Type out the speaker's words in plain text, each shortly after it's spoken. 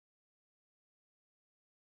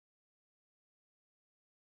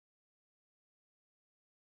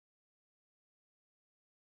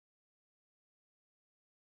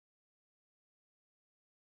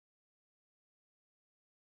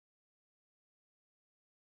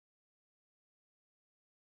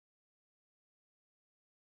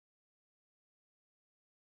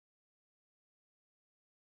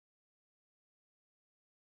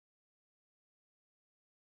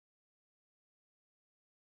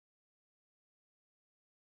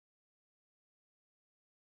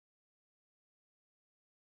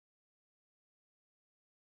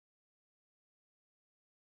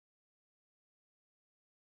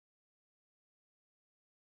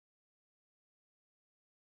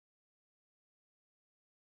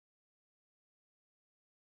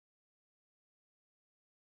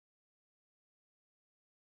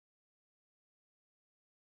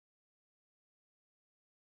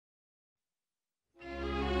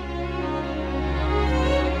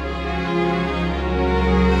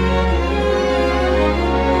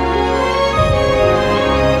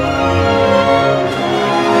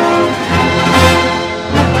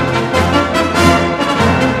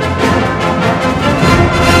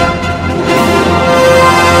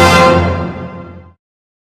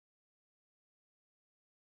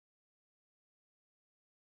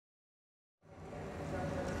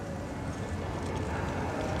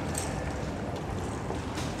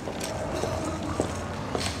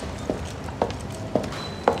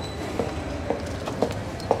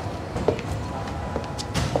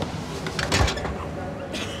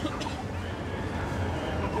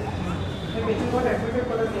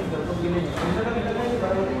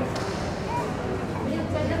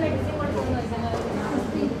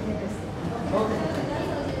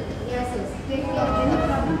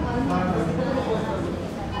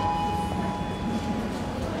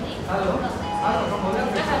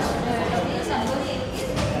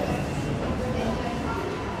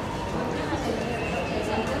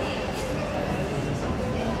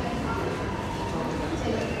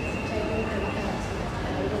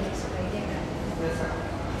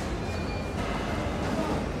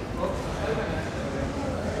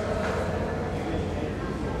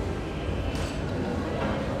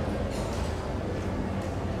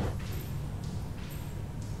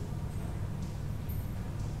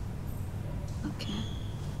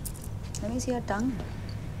Let me see your tongue.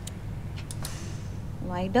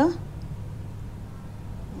 Wider.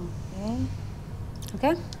 Okay.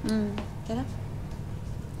 Okay? Get up.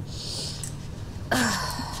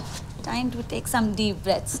 Time to take some deep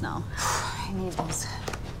breaths now. I need those.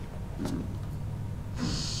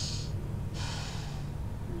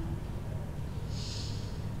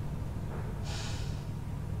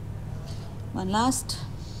 One last.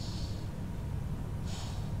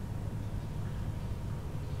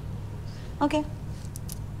 Okay.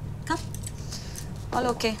 Come. All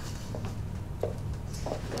okay.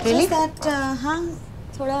 Really? Just that,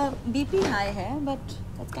 thoda BP high hai, but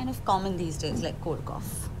that's kind of common these days, like cold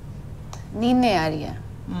cough. नींद नहीं आ रही है.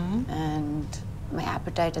 And my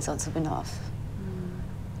appetite has also been off.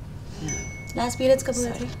 Last periods कब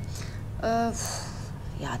हुए थे?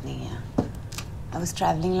 याद नहीं है. I was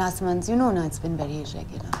traveling last month. You know, na, it's been very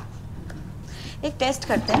irregular. एक टेस्ट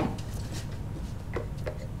करते हैं.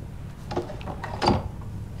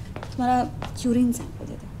 तुम्हारा यूरिन सैंपल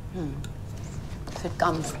दे दो. If it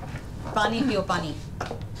comes. पानी पियो पानी.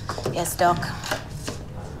 Yes, doc.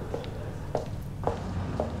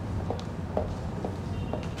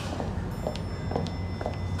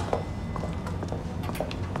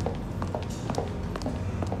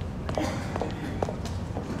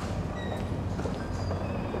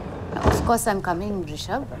 Of course, I'm coming,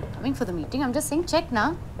 Rishabh. I'm coming for the meeting. I'm just saying, check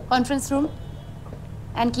now. Conference room.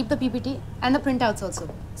 And keep the PPT and the printouts also.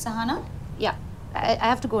 Sahana? Yeah. I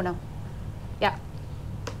have to go now. Yeah.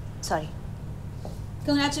 Sorry.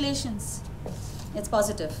 Congratulations. It's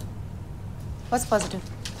positive. What's positive?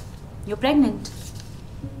 You're pregnant.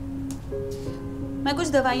 मैं कुछ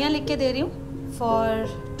दवाइयाँ लिख के दे रही हूँ. For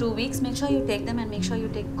 2 weeks, make sure you take them and make sure you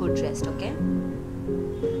take good rest, okay?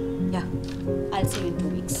 Yeah. I'll see you in 2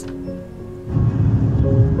 weeks.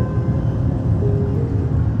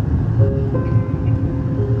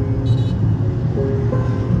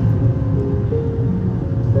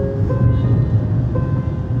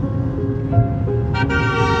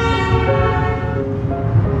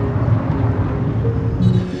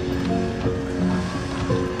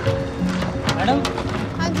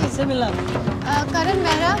 करण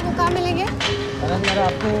मेहरा वो कहाँ मिलेंगे? करण मेहरा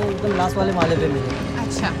आपको एकदम लास्ट वाले माले पे मिलेंगे.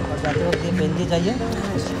 अच्छा. और जाते वक्त ये पेन भी चाहिए.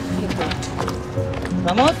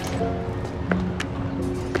 प्रमोद,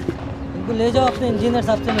 इनको ले जाओ अपने इंजीनियर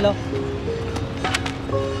साहब से मिलाओ.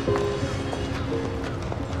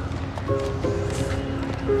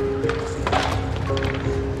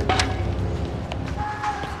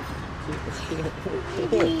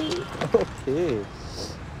 Okay.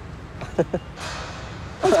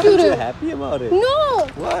 Are you happy about it? No.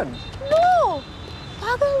 What? No.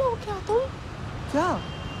 पागल हो क्या तुम? क्या?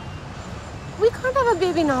 We can't have a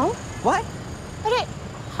baby now. Why? अरे,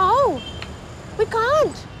 how? We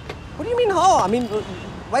can't. What do you mean how? I mean,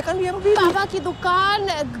 why can't we have a baby? पापा की दुकान,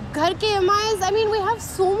 घर के EMIs. I mean, we have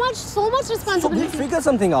so much responsibility. So we'll figure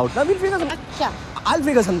something out. Now we'll figure something. क्या? I'll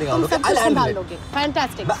figure something out. Okay, I'll handle it.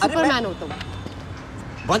 Fantastic. But, Superman हो तुम.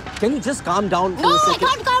 But can you just calm down for No, a second? I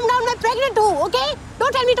can't calm down. I'm pregnant too. Okay?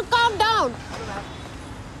 Don't tell me to calm down.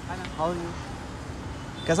 How are you?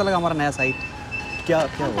 कैसा लगा हमारा नया site? क्या हुआ?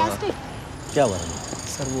 Fantastic. क्या हुआ?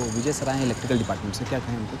 सर वो विजय सर आए हैं इलेक्ट्रिकल डिपार्टमेंट से. क्या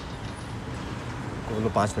कहें उनको? बोलो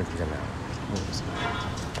 5 मिनट के लिए.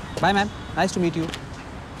 Bye ma'am. Nice to meet you.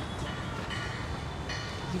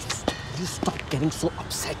 You stop getting so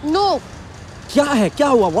upset. No. क्या है? क्या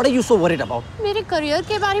हुआ? What are you so worried about? मेरे करियर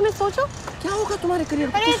के बारे में सोचो. क्या होगा तुम्हारे करियर?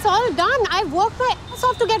 अरे it's all done. I worked my ass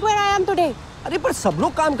off to get where I am today. अरे पर सब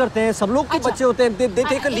लोग काम करते हैं, सब लोग के बच्चे होते हैं. They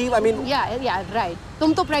take a leave. I mean. Yeah, right.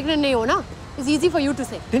 तुम तो pregnant नहीं हो ना? It's easy for you to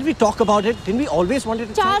say. Didn't we talk about it? Didn't we always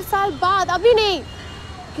wanted to? 4 साल बाद अभी नहीं.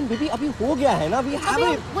 लेकिन बेबी अभी हो गया है ना. We have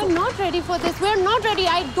it. We're not ready for this. We're not ready.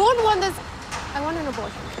 I don't want this. I want an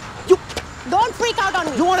abortion. You don't freak out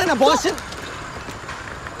on me. You want an abortion?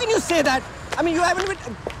 Can you say that? I mean, you haven't been.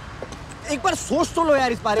 एक बार सोच तो लो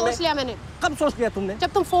यार इस बारे में. सोच लिया मैंने. कब सोच लिया तुमने?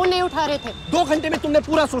 जब तुम फोन नहीं उठा रहे थे। 2 घंटे में तुमने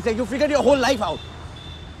पूरा सोच लिया। You figured your whole life out.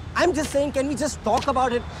 I'm just saying, can we just talk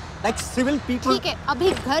about it like civil people? ठीक है,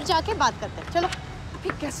 अभी घर जाके बात करते हैं। चलो। अभी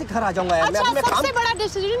कैसे घर आ जाऊंगा यार? अच्छा, मैं सबसे बड़ा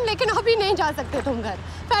डिसीजन, लेकिन अभी नहीं जा सकते तुम घर।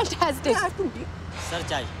 फैंटास्टिक। सर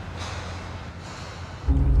चाय।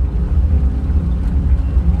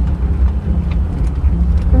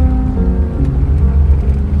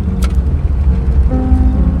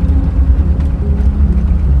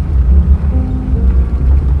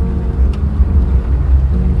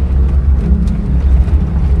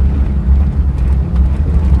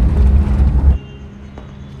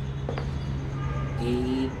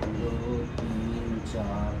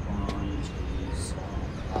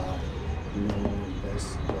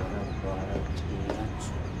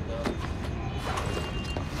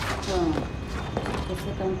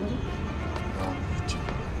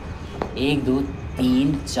 एक, दो, 3,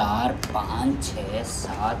 4, 5, 6,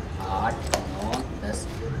 7, 8, 9, 10,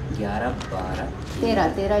 11, 12,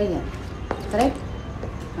 13 ही है, करेक्ट?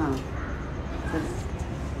 हाँ।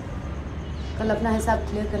 कल अपना हिसाब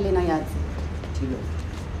क्लियर कर लेना याद से। ठीक है।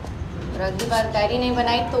 और अगली बार डायरी नहीं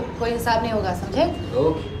बनाई तो कोई हिसाब नहीं होगा, समझे?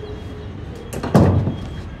 Okay.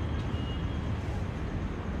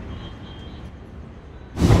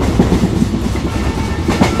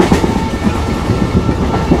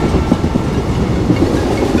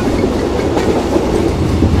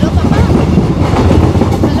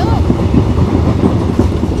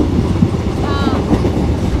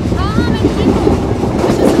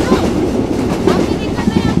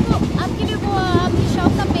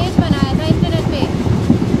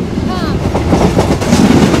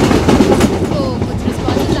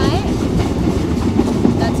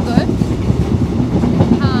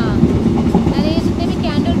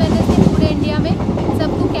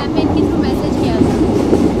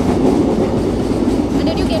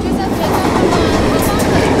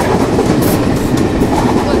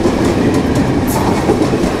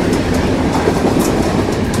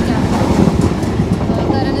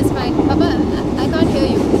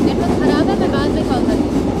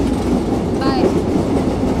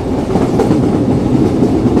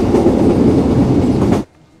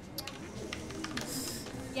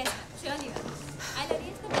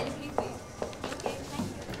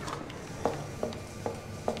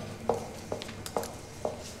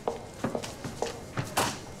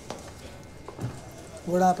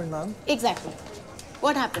 What happened, ma'am? Exactly.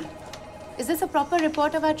 What happened? Is this a proper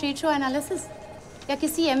report of our trade show analysis? या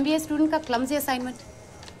किसी MBA student का clumsy assignment?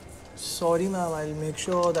 Sorry, ma'am. I'll make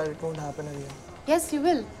sure that it won't happen again. Yes, you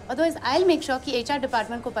will. Otherwise, I'll make sure कि HR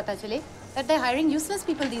department को पता चले that they're hiring useless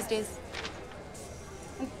people these days.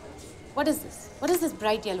 What is this? What is this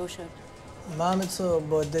bright yellow shirt? Ma'am, it's a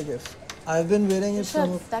birthday gift. I've been wearing it Sure,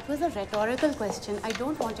 for... that was a rhetorical question. I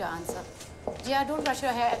don't want your answer. Jia, don't brush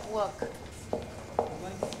your hair at work.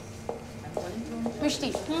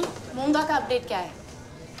 मिष्टी, मूंगा का update क्या है?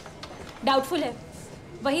 Doubtful है,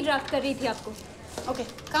 वही draft कर रही थी आपको। ओके,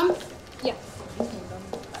 कम। या।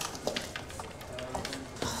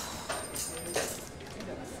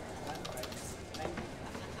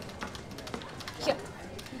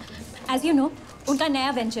 एज यू नो, उनका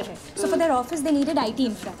नया वेंचर है, so for their office they needed IT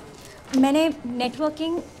infra. मैंने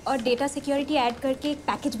नेटवर्किंग और डेटा सिक्योरिटी ऐड करके एक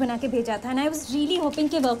पैकेज बना के भेजा था, and I was really hoping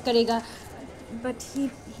कि वर्क करेगा, but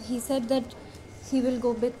he said that he will go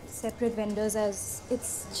with separate vendors as it's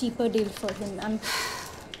cheaper deal for him.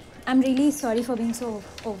 I'm really sorry for being so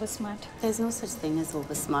over smart. There's no such thing as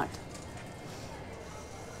over smart.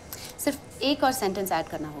 सिर्फ एक और sentence add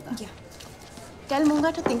करना होगा। Yeah. Tell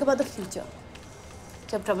मूंगा to think about the future.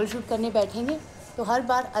 जब trouble shoot करने बैठेंगे तो हर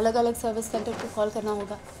बार अलग अलग सर्विस सेंटर को कॉल करना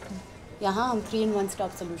होगा। यहाँ हम 3-in-1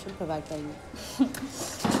 stop solution प्रोवाइड करेंगे।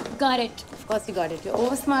 Got it. Of course you got it. You're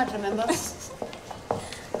over smart, remember?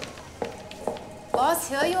 Boss,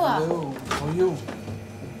 here you are. Hello, how are you?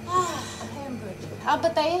 I am good. आप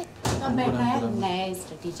बताइए कब बैठना है नए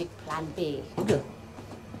स्ट्रेटेजिक प्लान पे? हो गया?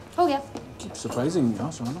 हो गया। Keep surprising me, huh,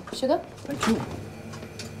 Sahana? Sugar? Thank you.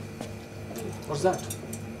 What's that?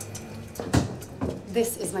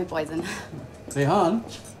 This is my poison. Rehan,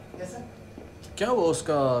 Yes, sir. क्या हुआ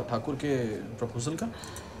उसका ठाकुर के प्रपोजल का?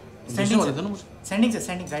 Sending, वाले sir. थे ना मुझे? Sending, sir.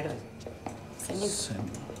 Sending right away. Send.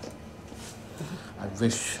 I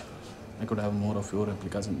wish I could have more of your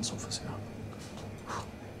replicas in this office. Yeah.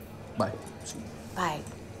 Bye. See you. Bye.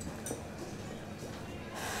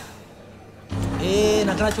 ए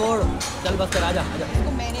नखरा छोड़, चल बस कर आजा आजा।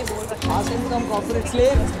 तो मैंने बोल रखा आज से हम कॉर्पोरेट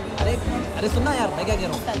स्लेव। अरे सुनना यार, मैं क्या कह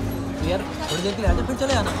रहा हूँ? तो यार थोड़ी देर के लिए आजा, फिर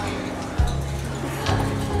चले आना।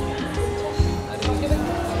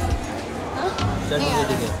 चल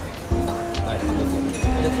ठीक है। Bye.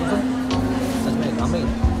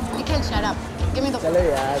 Nikhil, shut up. Give me the phone. चले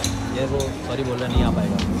यार, ये वो सॉरी बोल रहा नहीं आ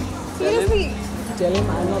पाएगा. Seriously? Tell him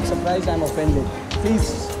I'm not surprised, I'm offended. Please.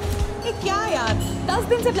 ये क्या यार? 10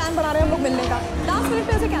 दिन से प्लान बना रहे हैं हम लोग मिलने का. लास्ट मिनट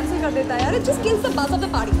पे ऐसे कैंसिल कर देता है यार. It just kills the buzz of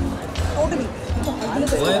the party. Totally.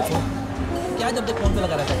 क्या जब तक फोन पे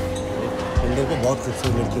लगा रहता है? इंडिया को बहुत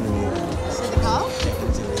खूबसूरत लड़की मिली है. दिखाओ.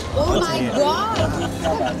 Oh my God!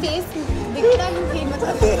 फेस दिखता ही नहीं,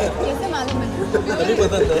 मतलब कैसे मालूम है? तभी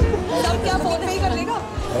पसंद है. सब क्या फोन पे ही कर लेगा?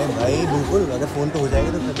 अरे भाई बिल्कुल, अगर फोन पे हो जाएगा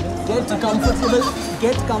तो कर ले.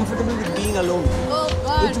 Get comfortable with being alone. Oh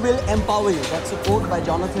God! It will empower you. That's a quote by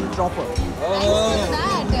Jonathan Tropper.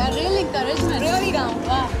 That real encouragement. Really now?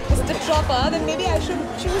 Wow. Mr. Chopper, then maybe I should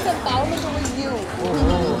choose empowerment over you.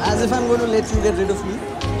 As if I'm going to let you get rid of me.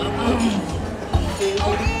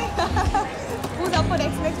 Okay. Who's up for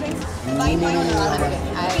next drink? Wine.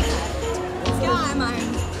 क्या am I?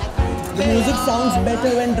 The music sounds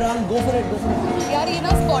better when drunk. Go for it. यार ये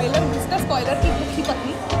ना spoiler, इसका spoiler की दुखी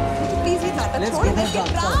पत्नी. Please ये नाटक छोड़ दे.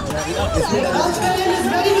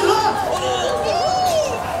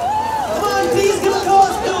 Come on, please give a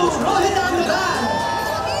toast to Rohit and the band.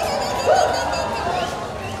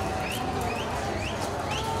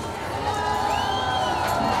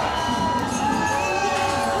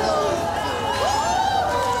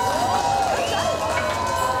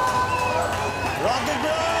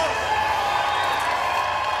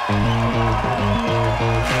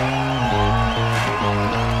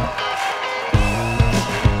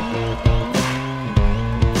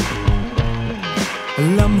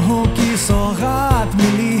 लम्हों की सौगात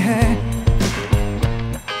मिली है,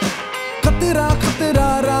 खतरा खतरा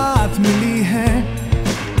रात मिली है,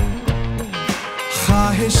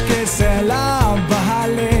 ख्वाहिश के सैलाब बहा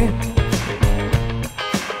ले,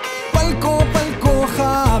 पलकों पलकों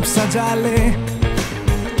ख्वाब सजा ले,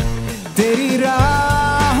 तेरी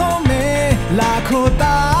राहों में लाखों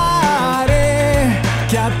तारे,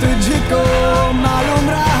 क्या तुझको मालूम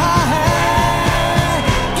रहा है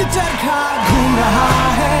कि चरखा घूम रहा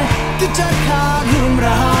है, कि चरखा घूम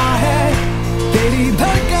रहा है, तेरी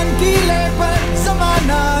धड़कन की ले पर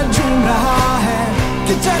ज़माना झूम रहा है,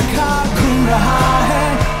 कि चरखा घूम रहा है,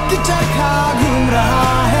 कि चरखा घूम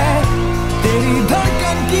रहा है, तेरी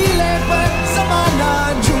धड़कन की ले पर ज़माना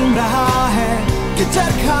झूम रहा है, कि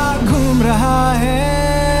चरखा घूम रहा है.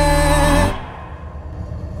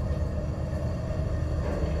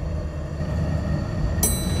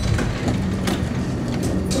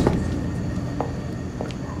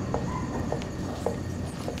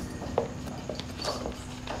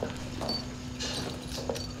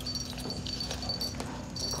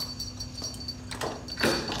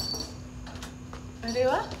 अरे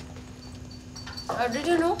वाह! How did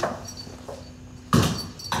you know?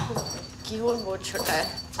 Keyboard बहुत छोटा है.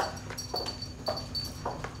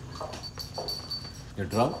 You're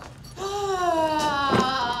drunk?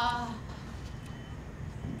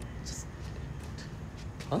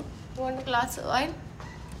 Huh? Want a glass of wine?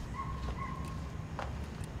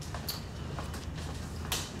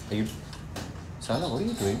 Are you... Sahana, what are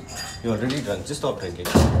you doing? You're already drunk. Just stop drinking.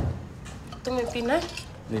 तुम्हें पीना है?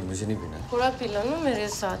 नहीं, मुझे नहीं पीना. थोड़ा पी लो ना मेरे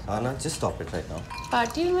साथ. Sahana, just stop it right now.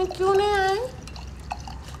 Party में क्यों नहीं आए?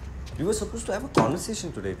 We were supposed to have a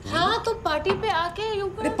conversation today. हाँ तो पार्टी पे आके यू.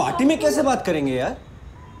 अरे पार्टी में कैसे बात करेंगे यार?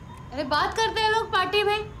 अरे बात करते हैं लोग पार्टी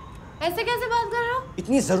में. ऐसे कैसे बात कर रहे हो?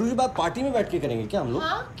 इतनी जरूरी बात पार्टी में बैठ के करेंगे क्या हम लोग?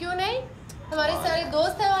 हाँ क्यों नहीं? हमारे सारे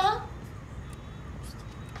दोस्त हैं वहाँ.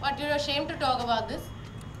 But you're ashamed to talk about this.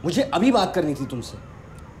 मुझे अभी बात करनी थी तुमसे.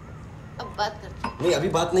 अब बात करते हैं. नहीं अभी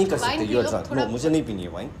बात नहीं कर Wine सकते. P You low, are drunk. थोड़ा- No, मुझे नहीं पीनी है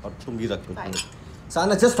वाइन और तुम भी रख लो. Fine.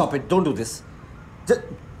 Sahana, just stop it. Don't do this.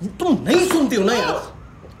 तुम नहीं सुनती हो ना यार.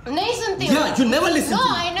 नहीं सुनती हूँ. Yeah, you never listen No, to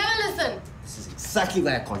me. I never listen. This is exactly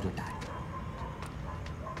why I called your dad.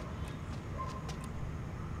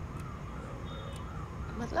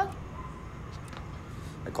 मतलब?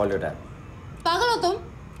 I called your dad. पागल हो तुम?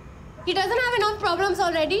 He doesn't have enough problems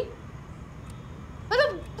already.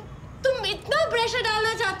 मतलब तुम इतना प्रेशर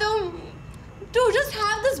डालना चाहते हो to just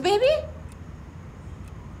have this baby?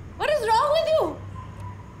 What is wrong with you?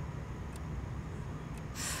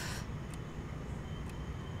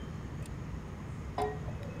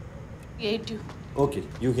 I hate you. Okay,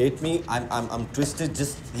 you hate me. I'm twisted.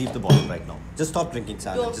 Just leave the bottle right now. Just stop drinking,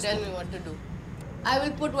 Sahana. Don't Just tell me what to do. I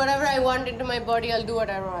will put whatever I want into my body. I'll do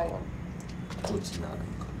whatever I want. कुछ ना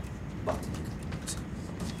बात नहीं करनी.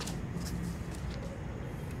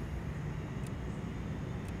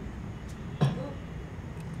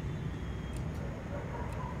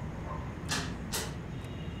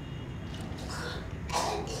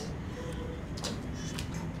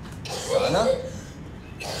 Sahana?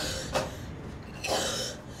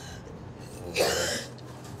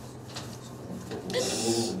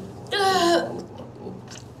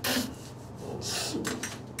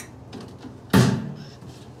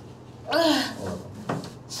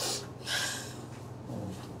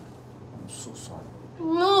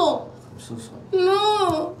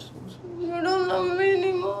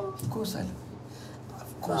 Of course I love you.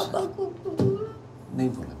 Of course. पापा को बोला? नहीं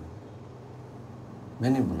बोला.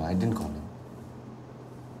 मैंने बोला. I didn't call him.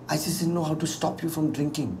 I just didn't know how to stop you from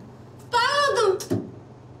drinking. पागल.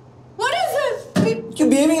 What is it?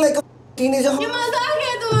 You're behaving like a teenager. ये मजाक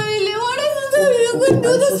है तुम्हारे लिए. What is this? You could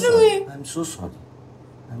do this to me. I'm so sorry.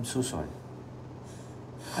 I'm so sorry.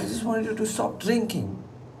 I just wanted you to stop drinking.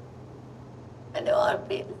 मैंने और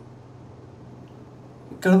P.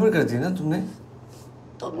 गड़बड़ कर दी ना तुमने?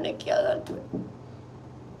 तुमने क्या गलती?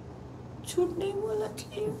 झूठ नहीं बोला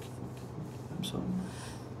ठीक. I'm sorry.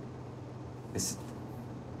 Listen,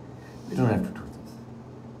 we don't have to do this.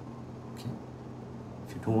 Okay? If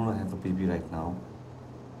you don't want to have a baby right now,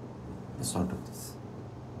 let's not do this.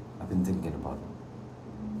 I've been thinking about it.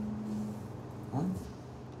 Huh?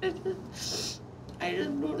 I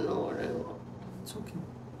just don't know what I want. It's okay.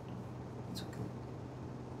 It's okay.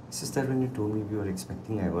 It's just that when you told me we were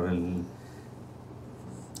expecting, I got a little...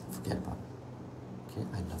 Forget about it. Okay?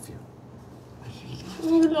 I love you. I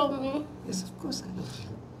really You love me. Yes, of course I love you.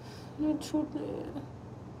 ये झूठ नहीं है.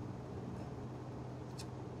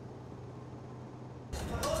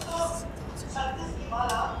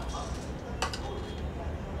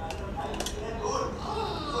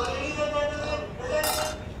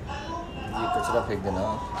 ये कचरा फेंक देना.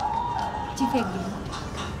 जी फेंक दिया.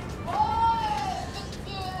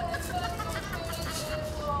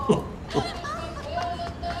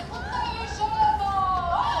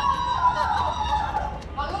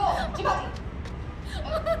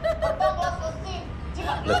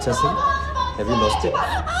 Lacha Singh, have you lost it?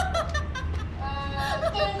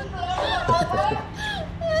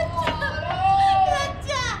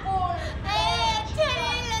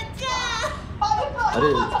 अरे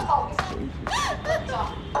wait,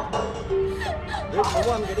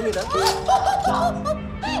 Momo, I'm getting it up.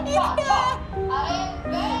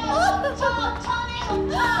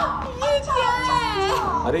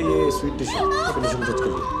 अरे ये स्वीट टिश्यू कंडीशन टच कर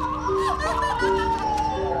लिया.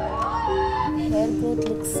 Hair growth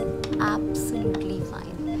looks absolutely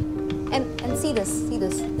fine. And see this,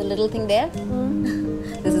 the little thing there?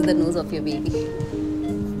 This is the nose of your baby.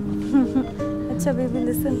 Acha baby,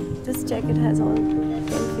 listen. Just check it has all 10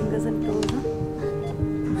 fingers and toes, huh?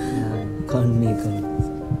 Yeah, can't make out.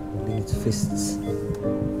 Only its fists.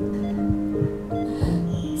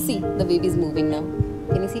 See, the baby is moving now.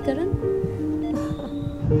 Can you see, Karan?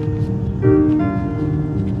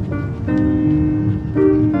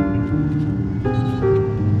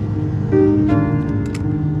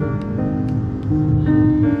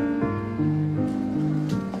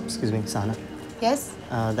 Excuse me, Sahana. Yes?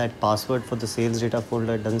 That password for the sales data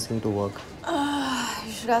folder doesn't seem to work.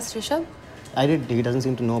 You should ask Rishabh. I did. He doesn't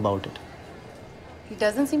seem to know about it. He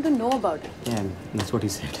doesn't seem to know about it. Yeah, that's what he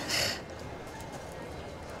said.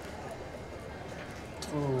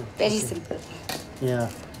 Oh, Very simple. yeah.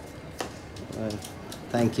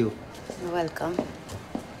 Thank you. You're welcome.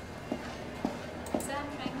 Sir, I'm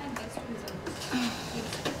trying my best to resolve this.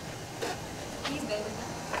 Please bear with us.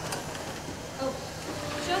 Oh,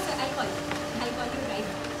 sure, sir. I'll call you. I'll call you right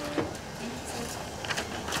now. Thank you, sir.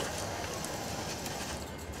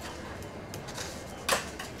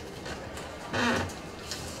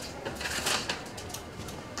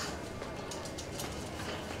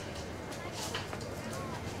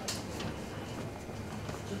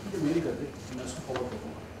 मेरी कर दे, मैं उसको forward कर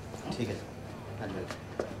दूंगा. ठीक है.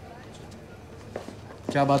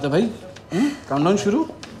 क्या बात है भाई? काउंटडाउन शुरू?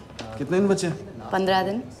 कितने दिन बचे? 15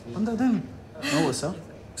 दिन. 15 दिन? No, what's up?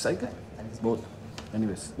 Excited? Both.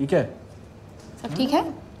 Anyways, ये क्या है? सब ठीक है?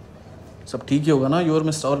 सब ठीक ही होगा ना. You are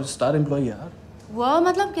my star employee यार. वो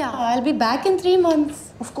मतलब क्या? I'll be back in 3 months.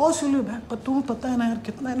 Of course you'll be back. पर तुम्हें पता है ना यार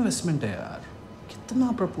कितना इन्वेस्टमेंट है यार.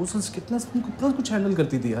 कितना प्रपोजल्स, कितना कुछ हैंडल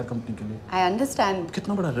करती थी यार कंपनी के लिए. I understand.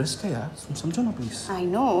 कितना बड़ा रिस्क है यार. तुम समझो ना please. I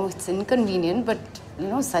know it's inconvenient, but you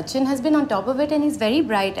know Sachin has been on top of it and he's very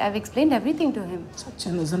bright. I've explained everything to him.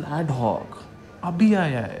 Sachin is an ad hoc. अभी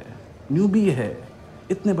आया है, न्यूबी है.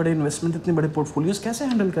 इतने बड़े इन्वेस्टमेंट, इतने बड़े portfolios कैसे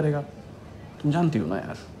handle करेगा? तुम जानती हो ना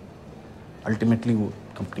यार. अल्टीमेटली वो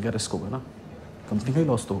कंपनी का रिस्क होगा ना. कंपनी का ही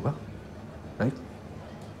लॉस तो होगा, राइट?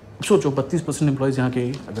 सोचो 32% एम्प्लॉयज यहाँ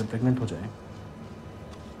के अगर प्रेग्नेंट हो जाए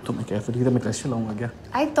तो मैं कैफेटेरिया में कैसे लाऊंगा क्या?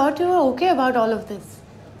 I thought you were okay about all of this.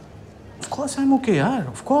 Of course I'm okay यार,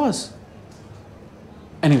 of course.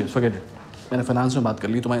 Anyways, forget it. मैंने फाइनेंस में बात कर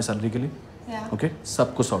ली तुम्हारी सैलरी के लिए. Yeah. Okay,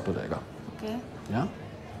 सब कुछ सॉर्ट हो जाएगा. Okay. Yeah.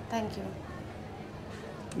 Thank you.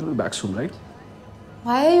 You'll be back soon, right?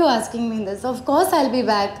 Why are you asking me this? Of course I'll be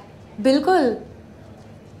back. बिल्कुल.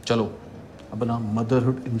 चलो, अब ना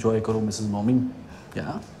मदरहुड एंजॉय करो मिसेस मॉमी.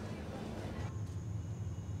 Yeah.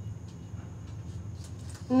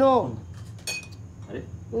 अरे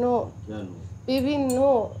No. क्या नो? Baby,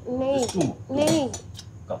 no. नहीं. Just 2. नहीं.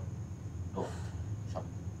 Come. No. Shut.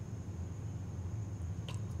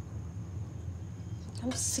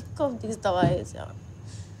 I'm sick of these dawais, yaar. I'm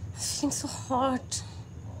feeling so hot.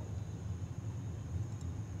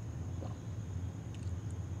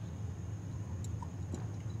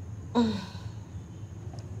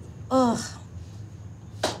 Ugh.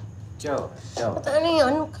 क्या हो? क्या हो? पता नहीं,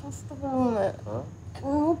 uncomfortable हूँ मैं. हाँ?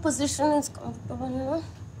 No position is comfortable, you know.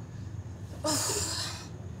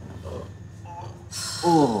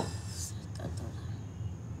 Oh.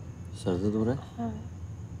 Sir दर्द हो रहा है? हाँ.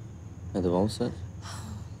 मैं दबाऊँ sir?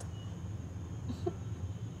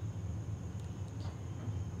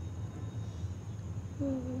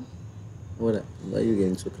 What? Why are you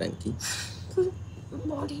getting so cranky?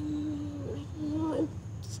 Body,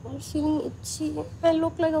 I'm feeling itchy. I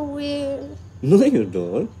look like a whale. No, you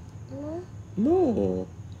don't. No, No.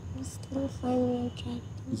 you still find me attractive.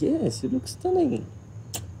 Yes, you look stunning.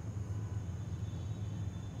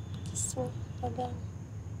 Kiss me again.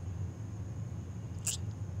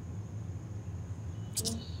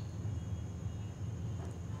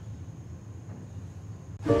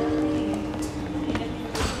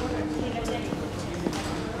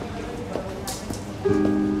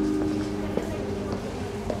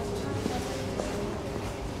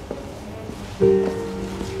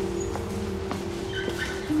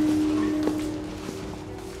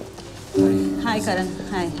 Hi Karan.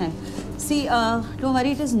 Hi. See, don't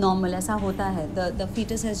worry, it is normal. ऐसा होता है. The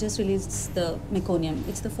fetus has just released the meconium.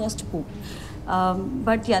 It's the first poop.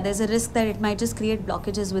 But yeah, there's a risk that it might just create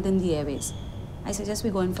blockages within the airways. I suggest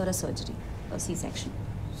we go in for a surgery, a C-section.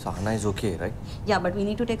 Sahana is okay, right? Yeah, but we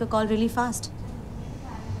need to take a call really fast.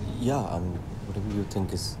 Yeah, whatever you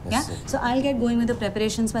think is necessary. Yeah. So I'll get going with the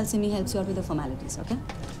preparations while Simi helps you out with the formalities. Okay?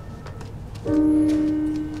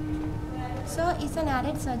 Sir, it's an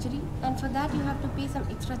added surgery, and for that you have to pay some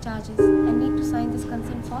extra charges and need to sign this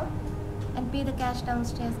consent form and pay the cash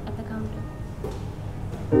downstairs at the counter.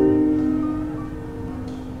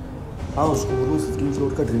 हाँ, उसको बोलो 15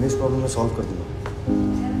 floor का drainage problem मैं solve कर दूँगा.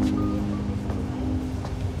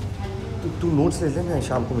 तू notes ले ले, मैं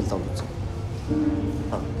शाम को मिलता हूँ तुझसे.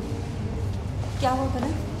 हाँ. क्या हुआ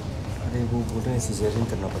करण? अरे वो बोल रहे हैं सिजेरियन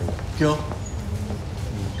करना पड़ेगा. क्यों?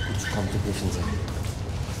 कुछ कॉम्प्लिकेशंस हैं.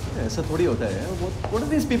 ऐसा थोड़ी होता है. What are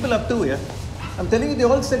these people up to here? I'm telling you, they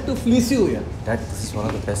all set to fleece you here. Dad, this is one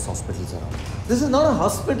of the best hospitals around. This is not a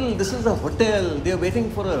hospital. This is a hotel. They are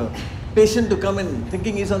waiting for a patient to come in,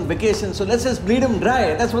 thinking he's on vacation. So let's just bleed him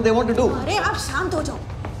dry. That's what they want to do. अरे आप शांत हो जाओ.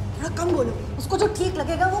 थोड़ा कम बोलो. उसको जो ठीक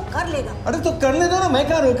लगेगा वो कर लेगा. अरे तो करने दो ना, मैं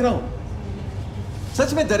क्या रोक रहा हूँ?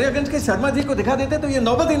 सच में दरियागंज के शर्मा जी को दिखा देते तो ये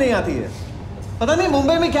नौबत ही नहीं आती है. पता नहीं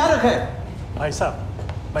मुंबई में क्या रखा है. भाई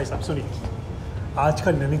साहब सुनिए.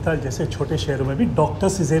 आजकल नैनीताल जैसे छोटे शहरों में भी डॉक्टर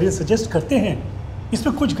सिजेरियन सजेस्ट करते हैं.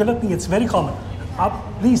 इसमें कुछ गलत नहीं है. It's very common. आप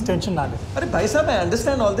प्लीज टेंशन ना लें. अरे भाई साहब, I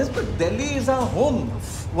understand all this, but Delhi is our home.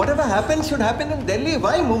 Whatever happens should happen in Delhi.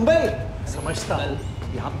 Why Mumbai? समझता हूँ.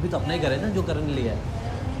 यहाँ भी तो अपना ही घर है ना जो करने लिया है.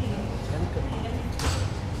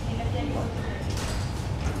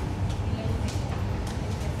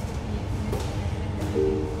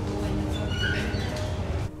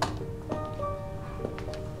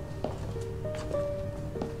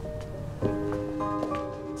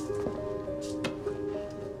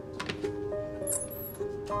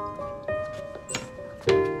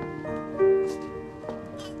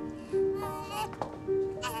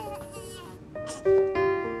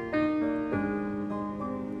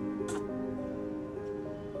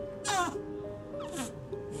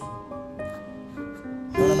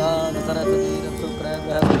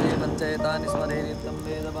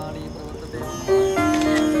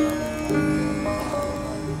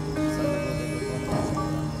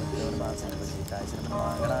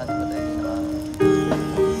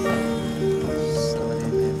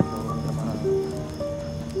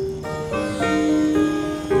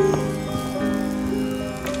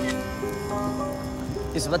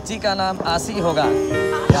 इस बच्ची का नाम आशी होगा.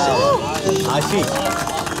 आशी.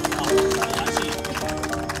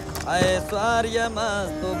 ऐश्वर्य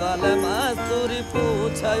मस्तु बल मस्तुरी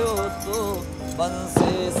पूछयो तो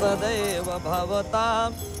बंसे सदैव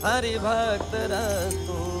भवताम हरि भक्त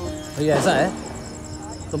रस्तु. भैया ऐसा है,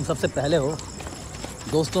 तुम सबसे पहले हो.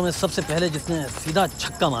 दोस्तों में सबसे पहले जिसने सीधा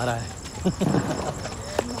छक्का मारा है.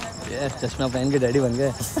 ये चश्मा पहन के डैडी बन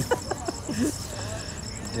गए.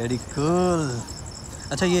 Daddy cool.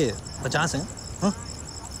 अच्छा ये 50 है. हाँ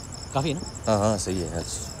काफ़ी है ना. हाँ सही है यार.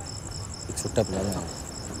 एक छुट्टा पिला लेना.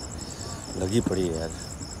 लगी पड़ी है यार.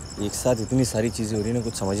 एक साथ इतनी सारी चीज़ें हो रही ना,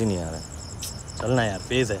 कुछ समझ ही नहीं आ रहा है. चलना यार,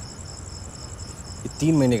 पेज है. ये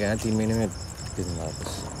 3 महीने का है. 3 महीने में किस दिन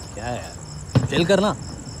वापस? क्या है यार, चिल करना।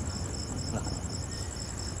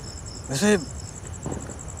 वैसे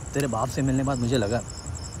तेरे बाप से मिलने बाद मुझे लगा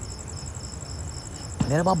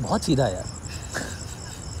मेरा बाप बहुत सीधा है यार।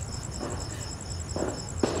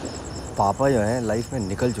 पापा जो है लाइफ में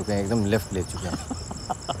निकल चुके हैं, एकदम लेफ्ट ले चुके हैं।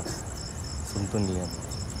 सुन तो नहीं है।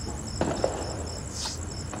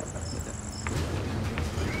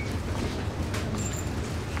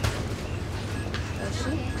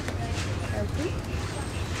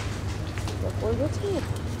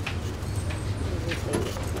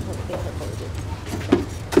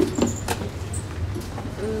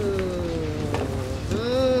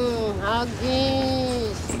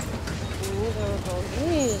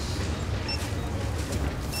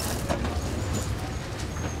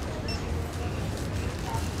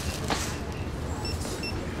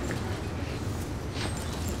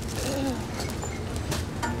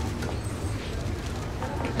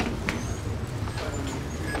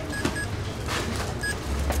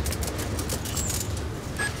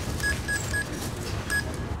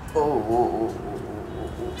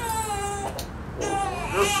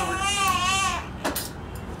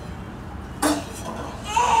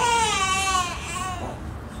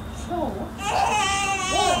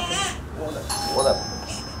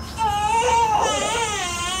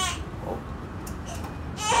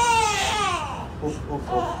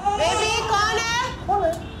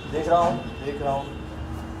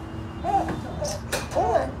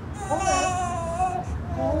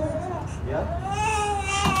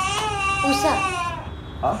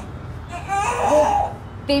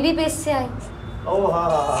 बेबी बेस से आई। ओह हाँ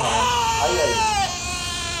हाँ हाँ आई आई।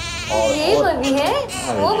 ये बनी है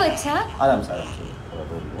वो बच्चा। आराम से थोड़ा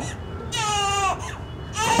दूर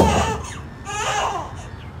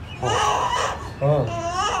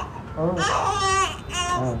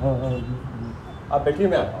आप बैठिए,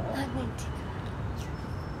 मैं आता हूँ।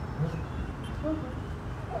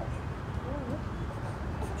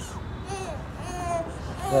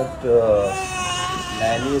 But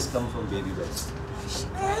nanny has come from baby best.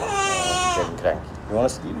 Getting cranky. You want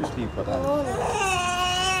to sleep? You sleep. Pata nahi.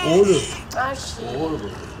 Old.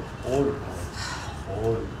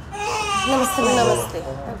 नमस्ते नमस्ते।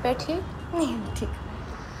 बैठिए। नहीं ठीक।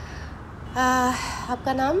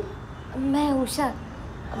 आपका नाम? मैं उषा।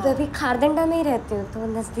 अभी खारदंडा में ही रहती हूँ, तो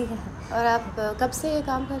नज़दीक है। और आप कब से ये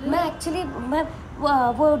काम कर रहे हैं? मैं एक्चुअली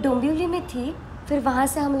वो डोंबिवली में थी, फिर वहाँ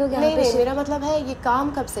से हम लोग यहाँ पे। नहीं, मेरा मतलब है ये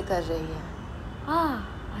काम कब से कर रही है?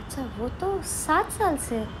 अच्छा, वो तो 7 साल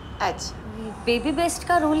से। अच्छा, बेबी बेस्ट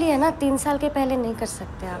का रूल ही है ना, 3 साल के पहले नहीं कर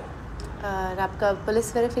सकते आप। और आपका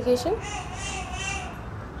पुलिस वेरिफिकेशन?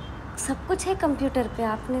 सब कुछ है कंप्यूटर पे,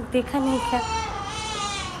 आपने देखा नहीं क्या?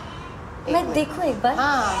 मैं देखूँ एक बार?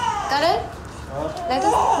 हाँ, करण?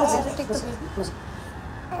 मुझे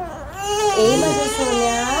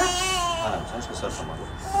सोनिया।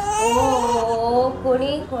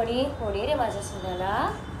 कोणी रे माझ्या सोन्याला,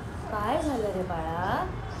 काय झालं रे बाळा?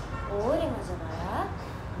 ओ रे माझ्या बाळा,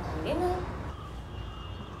 नाही ना।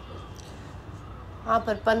 हाँ,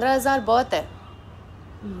 पर 15,000 बहुत है।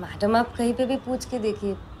 मैडम, आप कहीं पे भी पूछ के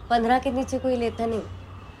देखिए, 15 के नीचे कोई लेता नहीं।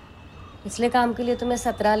 पिछले काम के लिए तो मैं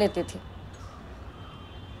 17 लेती थी।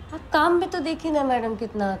 आप काम में तो देखिए ना मैडम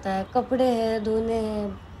कितना होता है, कपड़े हैं, धोने हैं,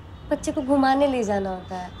 बच्चे को घुमाने ले जाना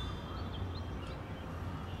होता है।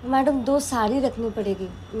 मैडम 2 साड़ी रखनी पड़ेगी,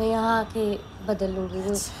 मैं यहाँ आके बदल लूँगी।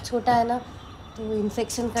 वो छोटा है ना, तो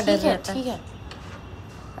इन्फेक्शन का डर रहता है। ठीक है,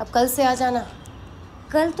 अब कल से आ जाना।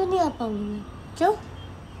 कल तो नहीं आ पाऊँगी मैं। क्यों?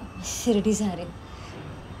 शिरडी जा रही हूँ।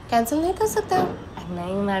 कैंसिल नहीं कर सकते हो?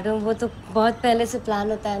 नहीं मैडम, वो तो बहुत पहले से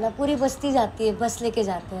प्लान होता है ना, पूरी बस्ती जाती है, बस लेके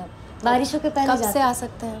जाते हैं। बारिशों के पहले कब से आ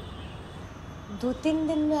सकते हैं? 2-3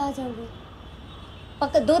 दिन में आ जाऊँगी।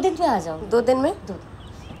 पक्का 2 दिन में आ जाऊँगी। 2 दिन में? 2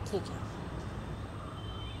 दिन। ठीक है,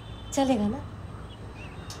 चलेगा ना?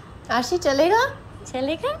 आशी चलेगा?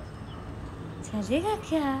 चलेगा? चलेगा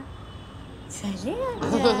क्या? चलेगा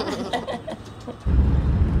क्या?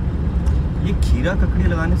 ये खीरा ककड़ी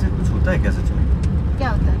लगाने से कुछ होता है क्या सच में? क्या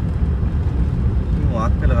होता है? वो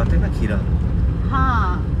आँख पे लगाते हैं ना खीरा। हाँ,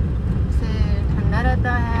 उससे ठंडा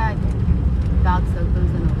रहता है, डार्क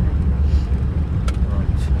सर्कल्स नहीं होता है।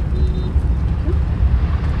 अच्छा।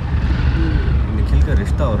 निखिल का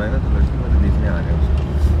रिश्ता हो रहा है ना, तो लड़की वाले देखने आ रहे हैं उसको।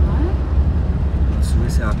 सुबह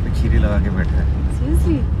से आँख पे खीरे लगा के बैठा है।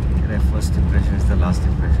 Seriously? First impression is the last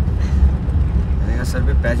impression. मैंने कहा सर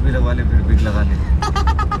पे पैच भी लगवा ले, फिर बिग लगा ले।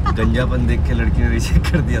 गंजापन देख के लड़की ने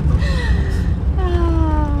रिजेक्ट कर दिया तो।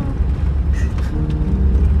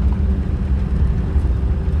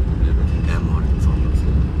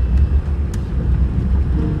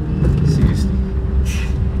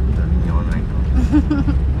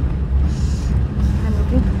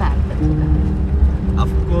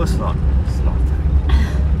 slot.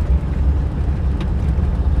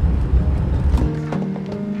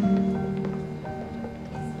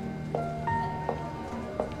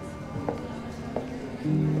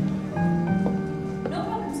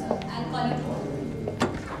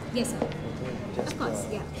 Yes, sir. Of course,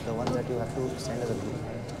 yeah. The ones that you have to send as a group.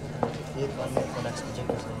 ये format products की check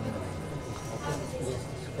कर सकते हैं.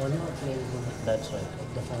 That's right.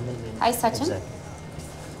 The formal name. Hi, Sachin. Exactly.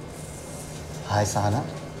 Hi, Sahana.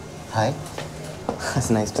 Hi. It's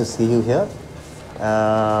nice to see you here.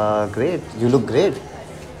 Great. You look great.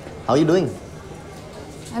 How are you doing?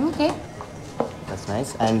 I'm okay. That's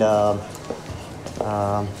nice. And oh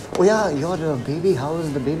yeah, your baby. How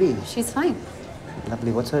is the baby? She's fine.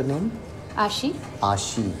 Lovely. What's her name? Ashi.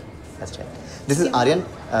 Ashi. That's right. This is Aryan.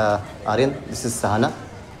 Aryan, this is Sahana.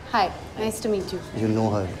 Hi. Nice to meet you. You know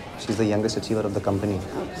her. She's the youngest achiever of the company.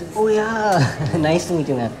 Oh yeah. Nice to meet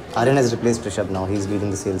you, man. Aryan has replaced Rishabh now. He's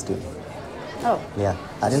leading the sales team. Oh. Yeah.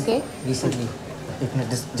 Aryan? Okay. Recently.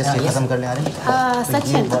 Just ये खत्म कर ले Aryan.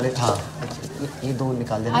 Sachin. हाँ. ये दो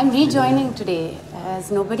निकाल देना. I'm rejoining today.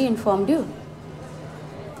 Has nobody informed you?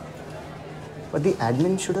 But the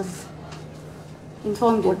admin should have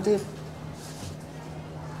informed you.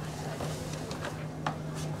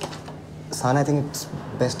 Sahana, I think it's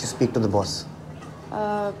best you speak to the boss.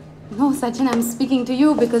 No, Sachin, I'm speaking to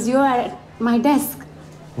you because you are at my desk.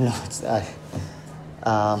 No, it's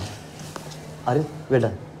Aryan, we're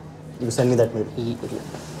done. You send me that mail.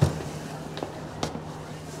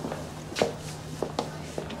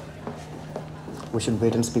 We should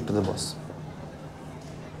wait and speak to the boss.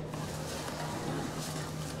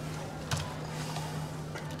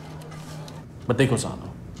 But देखो सानो,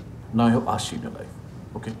 now you have Ashi in your life,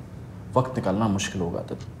 okay? वक्त निकालना मुश्किल होगा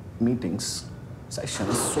तो meetings,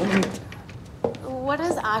 sessions, so many. What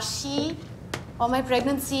has Ashi or my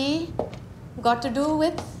pregnancy got to do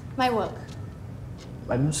with my work?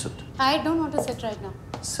 I miss it. I don't want to sit right now.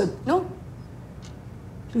 Sit. No.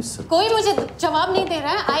 Please sit. कोई मुझे जवाब नहीं दे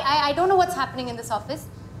रहा है. I don't know what's happening in this office.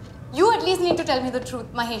 You at least need to tell me the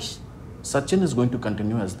truth, Mahesh. Sachin is going to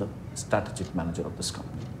continue as the strategic manager of this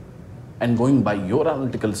company. And going by your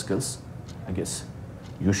analytical skills, I guess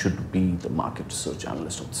you should be the market research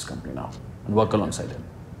analyst of this company now and work alongside him.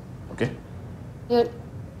 Okay? You're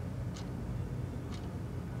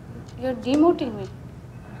demoting me.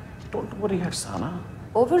 Don't worry, Sahana.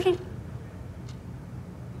 Over it.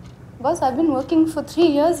 Boss, I've been working for 3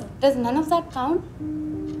 years. Does none of that count?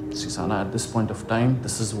 See, Sahana, at this point of time,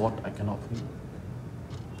 this is what I can offer you.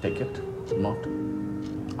 Take it, not.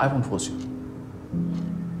 I won't force you.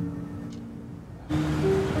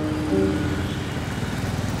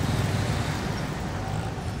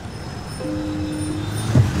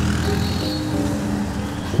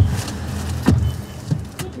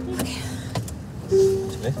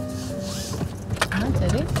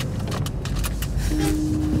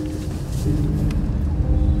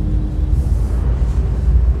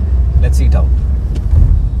 Let's eat out.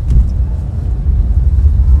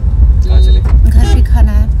 कहाँ चले? घर पे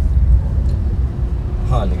खाना है.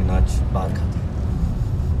 हाँ, लेकिन आज बाहर खाते हैं.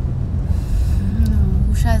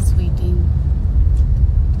 Usha is waiting.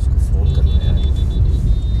 उसको फोन कर लो यार.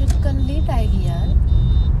 फिर कल लेट आएगी यार.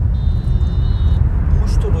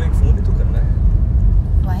 पूछ तो लो, एक फोन ही तो करना है.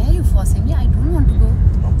 Why are you forcing me? I don't want to go.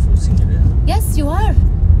 I'm forcing you यार. Yes, you are.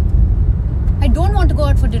 I don't want to go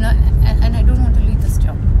out for dinner and I don't want to leave this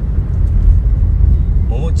job.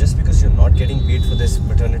 Momo, just because you're not getting paid for this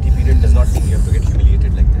maternity period does not mean you have to get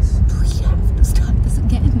humiliated like this. We have to start this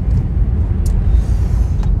again.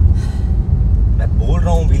 मैं बोल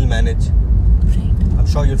रहा हूँ we'll manage. Right. I'm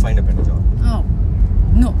sure you'll find a better job. Oh,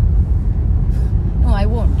 no. No, I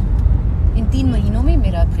won't. In 3 महीनों में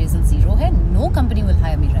मेरा appraisal 0 है. No company will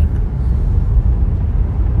hire me right now.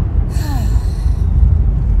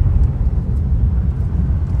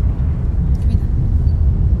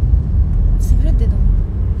 Cigarette दे दो.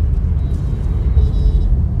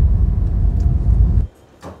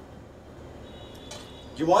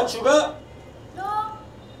 You want sugar? No.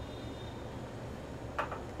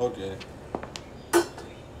 Okay.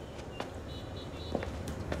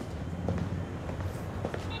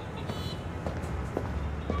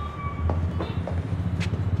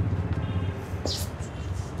 This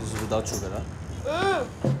is without sugar, huh?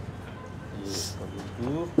 Yes, for you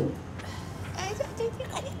too.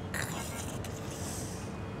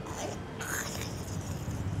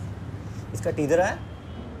 इसका teaser है?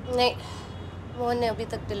 नहीं, मोहन ने अभी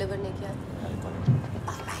तक डिलीवर नहीं किया.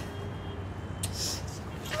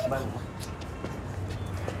 Bye.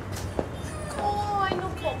 Oh, I know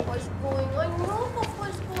Papa's going. I know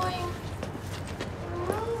Papa's going.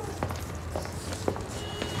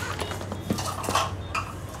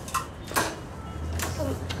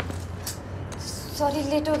 Sorry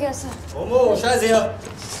late हो गया सर. ओमो, Usha is here.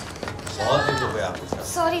 बहुत लेट हो गया उषा.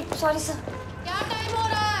 Sorry sir. क्या टाइम हो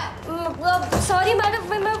रहा है? सॉरी मैडम,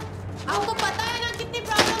 मैं आपको पता है ना कितनी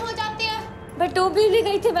प्रॉब्लम हो जाती है. मैं टोबी भी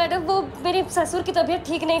गई थी मैडम, वो मेरे ससुर की तबीयत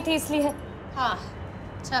ठीक नहीं थी इसलिए. हाँ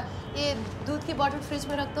अच्छा, ये दूध की बॉटल फ्रिज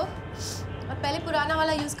में रख दो और पहले पुराना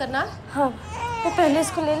वाला यूज करना. हाँ तो पहले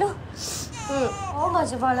इसको ले लो. ओ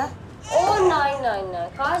मजे वाला. ओ नहीं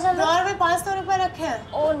कहाँ जा लो? ड्रॉअर में 500 रुपए रखे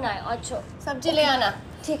हैं. ओ नहीं अच्छा. सब्जी ले आना.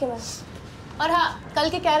 ठीक है मैम. और हाँ, कल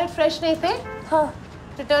के कैरेट फ्रेश नहीं थे. हाँ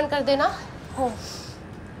रिटर्न कर देना. हाँ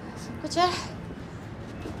कुछ है.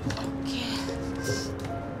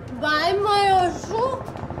 Bye my Ashu.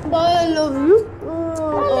 Bye, I love you.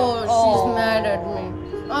 Oh, she's mad at me.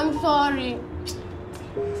 I'm sorry.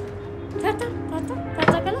 Tata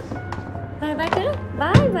करो. बाय बाय करो.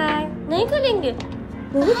 Bye bye. नहीं करेंगे.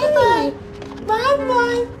 Bye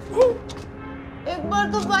bye. एक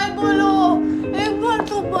बार तो बाय बोलो. एक बार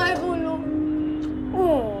तो बाय बोलो.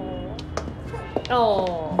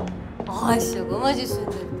 आशु को मजे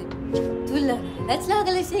सुंदर थे. तू लढायलाच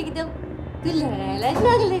लागलीस एकदम. तू लढायलाच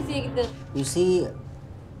लागलीस एकदम. You see,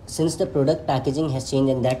 since the product packaging has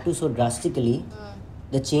changed and that too so drastically,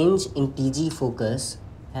 the change in TG focus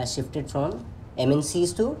has shifted from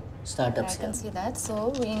MNCs to startups. I can see that. So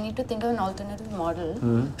we need to think of an alternative model.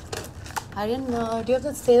 Hmm. Aryan, do you have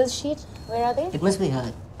the sales sheet? Where are they? It must be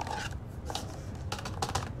here.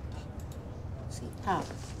 See. हाँ.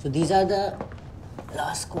 So these are the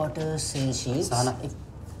last quarter sales sheets. Sahana,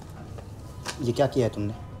 ये क्या किया है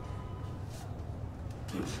तुमने?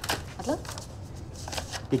 मतलब?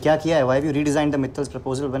 ये क्या किया है? Why have you redesigned the Mittal's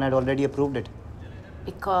proposal when I'd already approved it?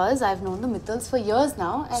 Because I've known the Mittals for years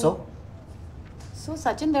now. And so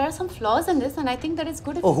Sachin, there are some flaws in this, and I think that it's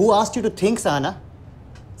good if... Oh, who asked you to think, Sahana?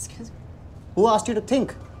 Excuse me? Who asked you to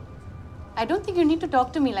think? I don't think you need to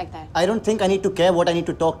talk to me like that. I don't think I need to care what I need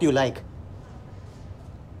to talk to you like.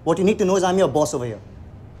 What you need to know is I'm your boss over here.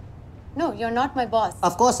 No, you're not my boss.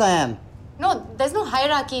 Of course I am. No, there's no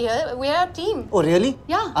hierarchy here. We're a team. Oh, really?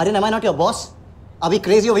 Yeah. Aryan, am I not your boss? Are we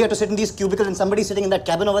crazy over here to sit in these cubicles and somebody's sitting in that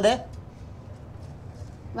cabin over there?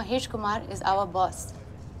 Mahesh Kumar is our boss.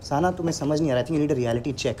 Sahana, तुम्हें समझ नहीं आ रहा. I think you need a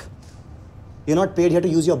reality check. You're not paid here to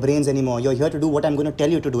use your brains anymore. You're here to do what I'm going to tell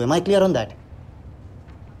you to do. Am I clear on that?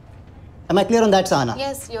 Am I clear on that, Sahana?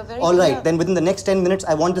 Yes, you're very All right, clear. then within the next 10 minutes,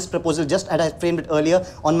 I want this proposal just as I framed it earlier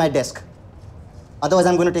on my desk. Otherwise,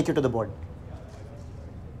 I'm going to take you to the board.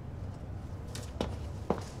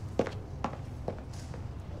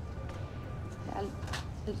 I'll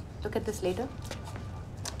look at this later.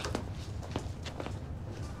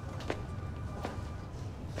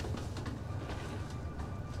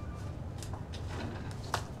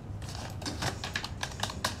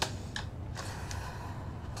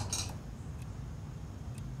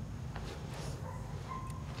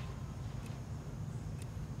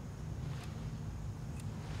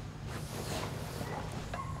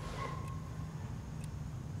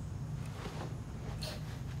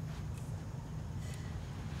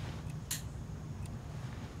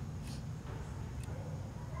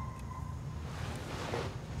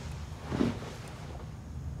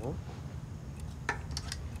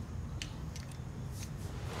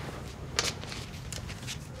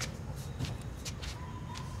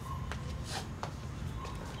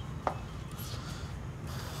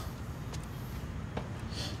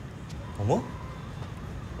 Momo?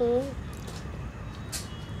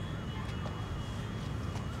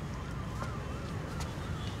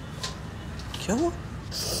 क्या हुआ?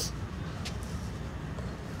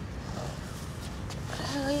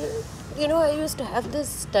 You know, I used to have this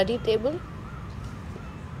study table.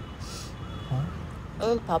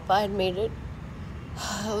 Papa had made it.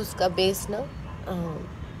 उसका base ना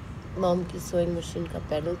mom की sewing machine का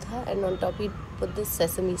pedal था, and on top he put this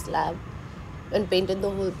sesame slab and painted the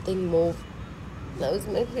whole thing mauve. That was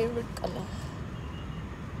my favorite color.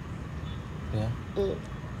 Yeah.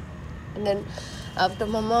 And then after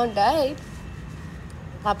Mama died,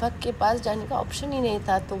 पापा के पास जाने का option ही नहीं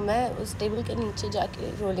था, तो मैं उस टेबल के नीचे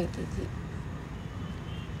जाके रो लेती थी.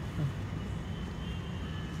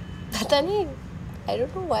 पता नहीं, I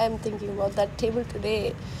don't know why I'm thinking about that table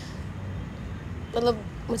today. मतलब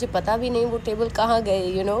मुझे पता भी नहीं वो टेबल कहाँ गए,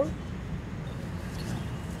 you know?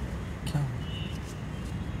 क्या?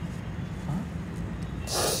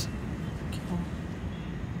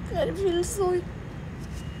 I feel so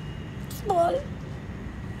small.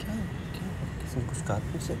 किसी कुछ कहा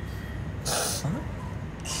तुमसे? हाँ?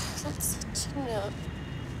 That's such a...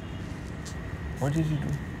 What did you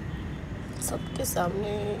do? सबके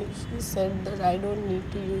सामने she said that I don't need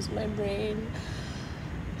to use my brain.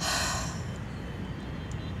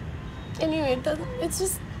 Anyway, it's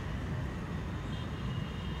just...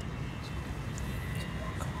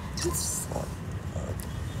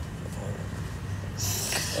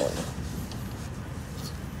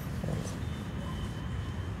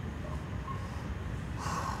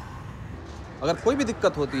 अगर कोई भी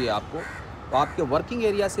दिक्कत होती है आपको तो आपके वर्किंग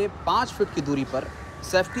एरिया से 5 फीट की दूरी पर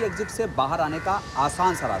सेफ्टी एग्जिट से बाहर आने का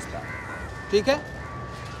आसान सा रास्ता है। ठीक है?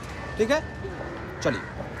 ठीक है? चलिए।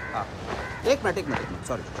 हाँ, एक मिनट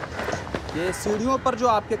सॉरी। ये सीढ़ियों पर जो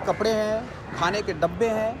आपके कपड़े हैं, खाने के डब्बे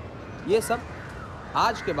हैं, ये सब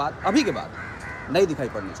आज के बाद, अभी के बाद नहीं दिखाई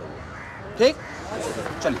पड़नी चाहिए। ठीक?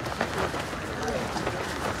 चलिए।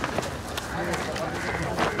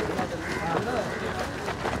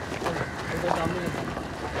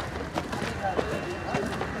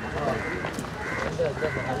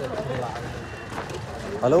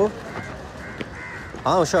 हेलो।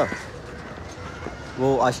 हाँ उषा,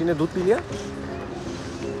 वो आशी ने दूध पी लिया?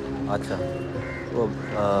 अच्छा, वो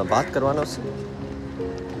बात करवाना उससे।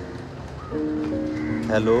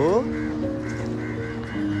 हेलो,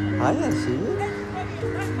 हाय आशी,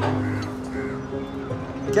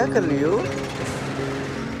 क्या कर रही हो?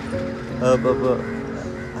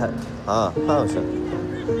 हाँ उषा।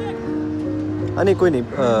 नहीं कोई नहीं,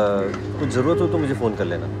 कुछ ज़रूरत हो तो मुझे फ़ोन कर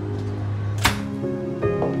लेना।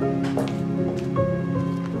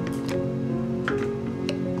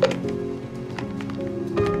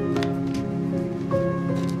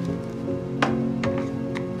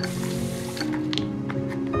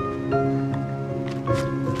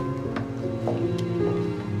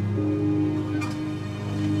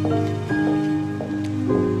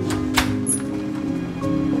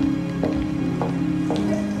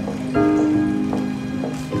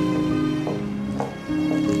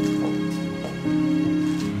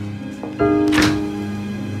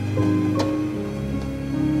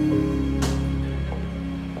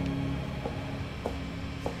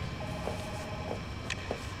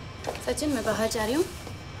 सचिन, मैं बाहर जा रही हूँ।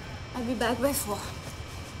 I'll be back by 4.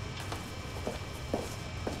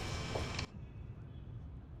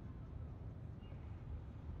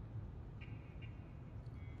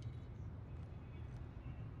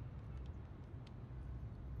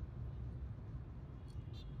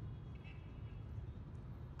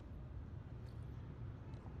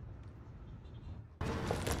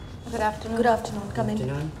 Good afternoon. Good afternoon. Come in.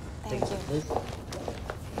 Thank you.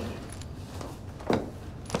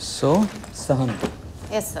 So, Sahana,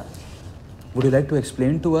 Yes, sir. would you like to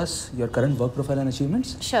explain to us your current work profile and achievements?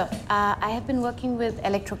 Sure. I have been working with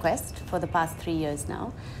ElectroQuest for the past 3 years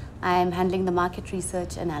now. I am handling the market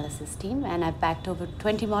research analysis team, and I've backed over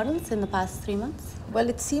 20 models in the past 3 months. Well,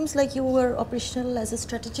 it seems like you were operational as a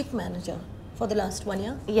strategic manager for the last 1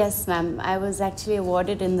 year. Yes, ma'am. I was actually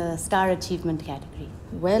awarded in the Star Achievement category.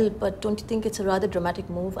 Well, but don't you think it's a rather dramatic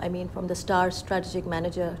move? I mean, from the star strategic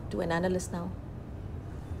manager to an analyst now.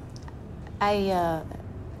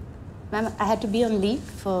 Ma'am, I had to be on leave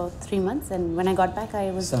for 3 months, and when I got back,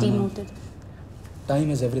 I was Sahana. demoted. Time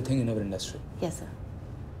is everything in our industry. Yes, sir.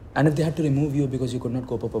 And if they had to remove you because you could not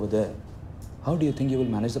cope up over there, how do you think you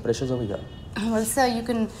will manage the pressures over here? Well, sir, you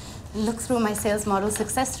can look through my sales model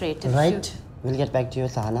success rate. If Right. We'll get back to you,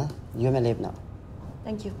 Sahana. You may leave now.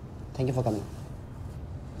 Thank you. Thank you for coming.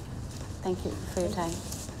 Thank you for your time.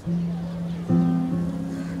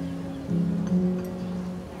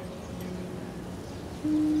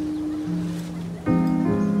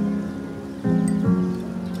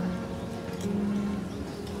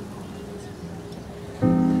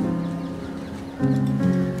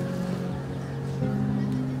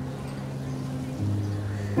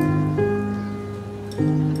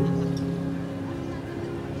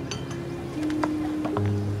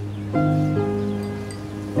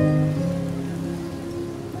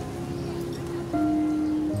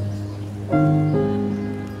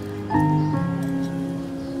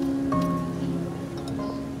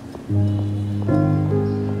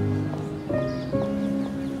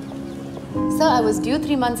 Sir, I was due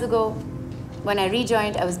 3 months ago. When I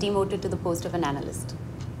rejoined, I was demoted to the post of an analyst.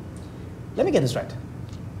 Let me get this right.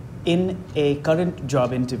 In a current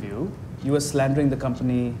job interview, you were slandering the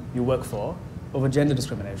company you work for over gender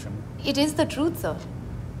discrimination. It is the truth, sir.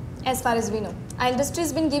 As far as we know, our industry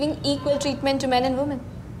has been giving equal treatment to men and women.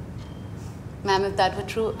 Ma'am, if that were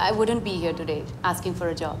true, I wouldn't be here today asking for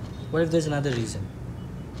a job. What if there's another reason?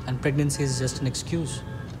 And pregnancy is just an excuse?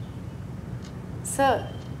 Sir,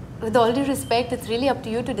 with all due respect, it's really up to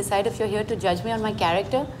you to decide if you're here to judge me on my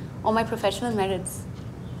character or my professional merits.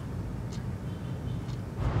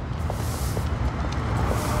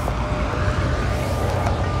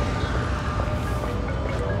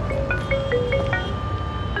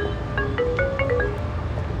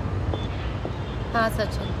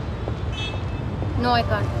 Sachin. No, I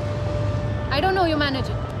can't. I don't know. You manage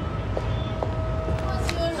it.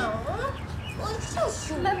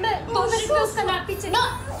 मैं 2 minute में उसका नाप पीछे ना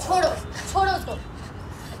छोड़ो उसको.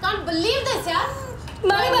 Can't believe this यार.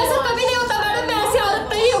 Madam ऐसा कभी नहीं होता मैडम, मैं ऐसी औरत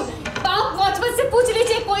नहीं हूँ. आप वॉचमैन से पूछ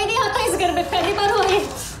लीजिए, कोई नहीं आता इस घर में, पहली बार हो रही.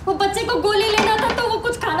 वो बच्चे को गोली लेना था तो वो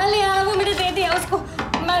कुछ खाना ले आया, वो मैंने दे दिया उसको.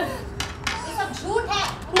 मैं ये सब झूठ है.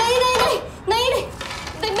 नहीं,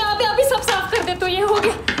 मैं अभी सब साफ कर देती हूँ. ये हो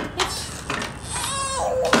गया.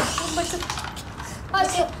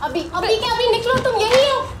 अभी क्या निकलो, तुम यही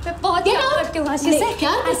हो. मैं बहुत प्यार करती हूँ आशीष से.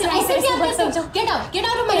 क्या ऐसे मत समझो. Get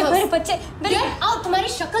out of my house. मेरे बच्चे, गेट आउट. तुम्हारी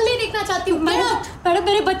शक्ल नहीं देखना चाहती हूँ. Get out. मैडम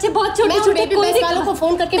मेरे बच्चे बहुत छोटे बेबी बेस वालों को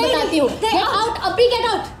फोन करके बताती हूँ. Get out. अभी गेट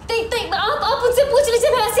आउट. आप उनसे पूछ लीजिए,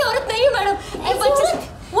 मैं ऐसी औरत नहीं हूँ मैडम. बच्चे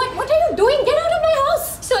What are you doing? Get out of my house.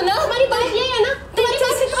 सुना, हमारी बात ये है ना. तुम्हारी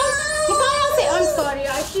बात निकाल यहाँ से. I'm sorry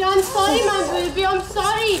Ashi. I'm sorry my baby. I'm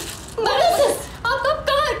sorry. आप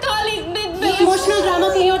कहाँ काली इमोशनल ड्रामा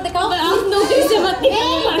कहीं और दिखाओ. आप नौकरी से मत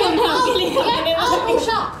निकालिए मैडम. मैं अकेले खाने वाली हूँ.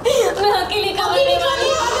 मैं अकेले खाने वाली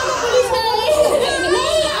हूँ. पुलिस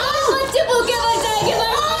नहीं, आप बच्चे भूखे मर जाएंगे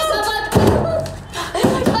मैडम. ऐसा मत करो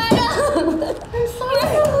madam. I'm sorry.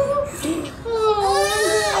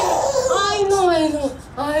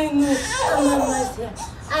 I know.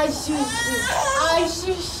 Ashi.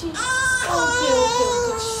 Okay.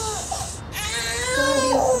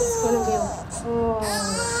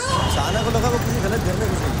 शाना को लगा वो किसी गलत घर में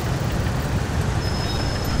घुस गई.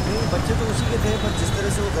 नहीं, बच्चे तो उसी के थे, पर जिस तरह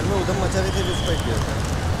से वो घर में उधम मचा रहे थे वो उसको किया था.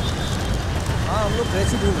 हाँ, हम लोग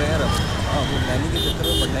कैसे ढूंढ रहे हैं यार अब. हाँ, वो नैनी के चक्कर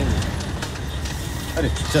में पड़ना ही नहीं. अरे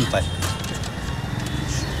चल पाए.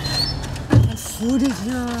 Food is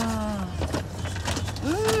here.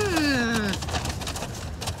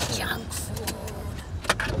 Junk food.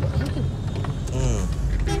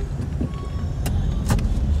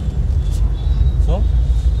 So,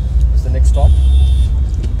 what's the next stop?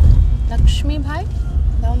 Lakshmi bhai,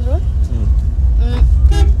 down the road.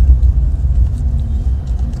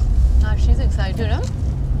 She's excited, huh?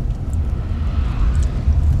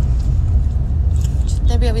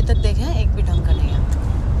 जितने भी अभी तक देखे हैं, एक भी ढंग का नहीं है.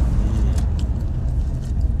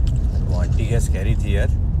 वो आंटी क्या स्कैरी थी यार.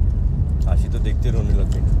 आशी तो देखते रोने लग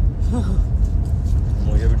गई.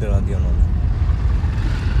 मुझे भी डरा दिया उन्होंने.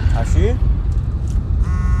 आशी,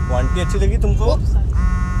 वो आंटी अच्छी लगी तुमको?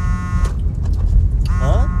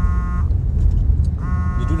 हाँ?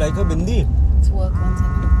 Did you like her bindi? It's work. One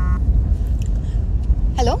second.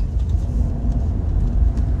 Hello?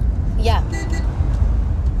 Yeah.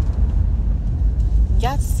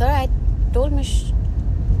 Yeah, sir. I told Miss.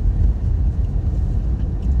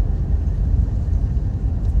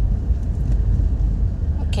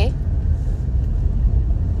 Okay.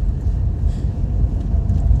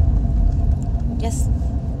 Yes,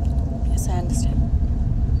 I understand.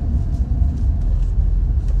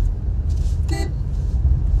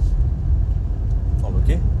 All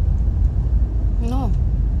okay? No.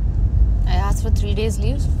 I asked for 3 days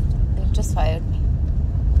leave. They've just fired me.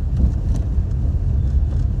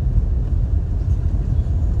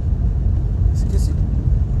 Seriously?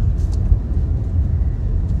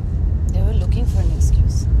 They were looking for an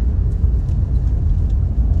excuse.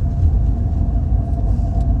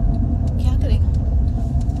 क्या करेगा?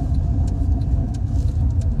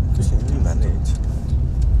 Kuch nahi, we'll manage.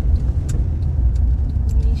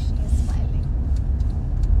 She is smiling.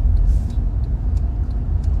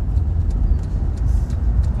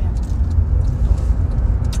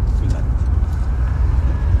 We'll manage.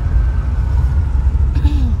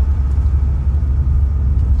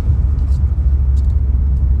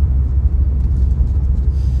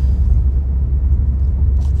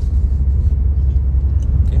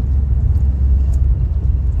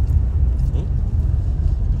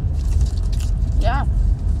 Yeah.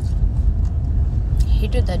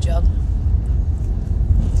 Hated that job.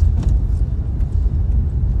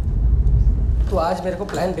 तो आज मेरे को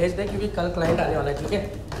plan भेज दे क्योंकि कल client आने वाला है. ठीक है,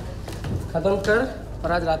 खत्म कर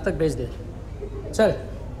और आज रात तक भेज दे. चल,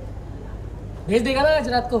 भेज देगा ना आज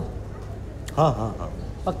रात को? हाँ.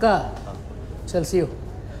 पक्का? चल, सी यू.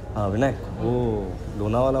 हाँ विनायक, वो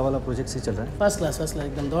लोनावाला वाला प्रोजेक्ट से चल रहा है. फर्स्ट क्लास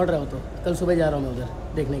एकदम दौड़ रहा हो. तो कल सुबह जा रहा हूँ मैं उधर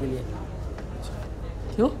देखने के लिए.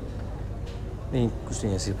 क्यों? नहीं, कुछ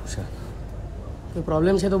नहीं, ऐसे ही पूछा. कोई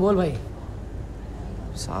प्रॉब्लम है तो बोल भाई.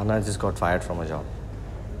 Sahana just got fired from a job.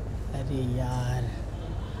 अरे यार,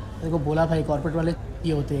 मेरे को बोला भाई कॉर्पोरेट वाले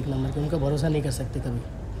ये होते एक नंबर के, उनका भरोसा नहीं कर सकते कभी.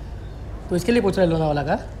 तो इसके लिए पूछ रहा है लोनावाला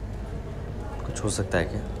का? कुछ हो सकता है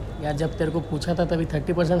क्या? यार जब तेरे को पूछा था तभी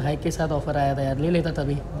 30% हाइक के साथ ऑफर आया था यार, ले लेता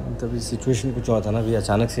तभी. तभी सिचुएशन कुछ और था ना, अभी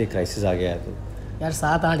अचानक से एक क्राइसिस आ गया है तो यार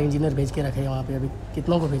 7-8 इंजीनियर भेज के रखे हैं वहाँ पे, अभी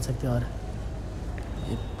कितनों को भेज सकते हो? और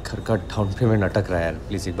घर का डाउन पेमेंट अटक रहा है यार,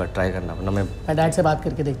 प्लीज़ एक बार ट्राई करना, वरना मैं डैड से बात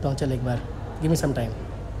करके देखता हूँ। चल एक बार, गिव मी सम टाइम।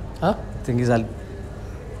 हाँ, thing is I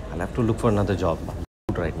have to look for another job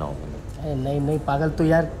right now. नहीं पागल तो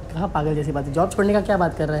यार, कहाँ पागल जैसी बात है? जॉब छोड़ने का क्या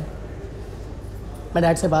बात कर रहा है? मैं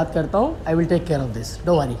डैड से बात करता हूँ, I will take care of this,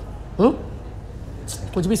 don't worry.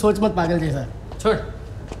 कुछ भी सोच मत पागल जैसा। छोड़,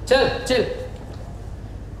 चल चल।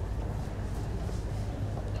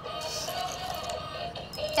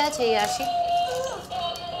 क्या चाहिए आशी?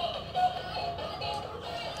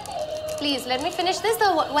 Please let me finish this. The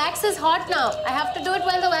wax is hot now. I have to do it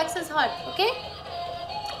while the wax is hot. Okay?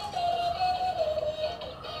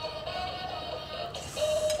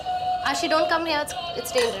 Ashi, don't come here.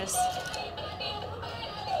 It's dangerous.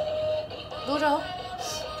 दूर रहो.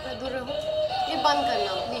 दूर रहो. ये बंद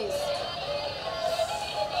करना, please.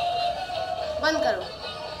 बंद करो.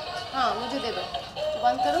 हाँ, मुझे दे दो.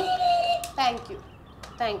 बंद करो. Thank you.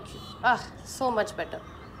 Thank you. Ah, so much better.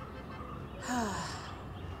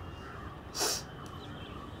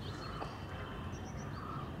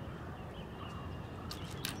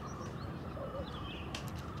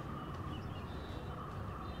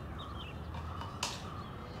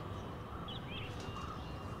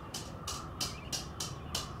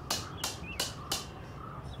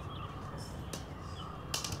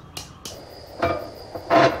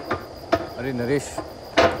 अरे नरेश,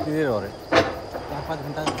 कितनी देर हो रही? 4-5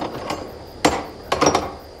 घंटा।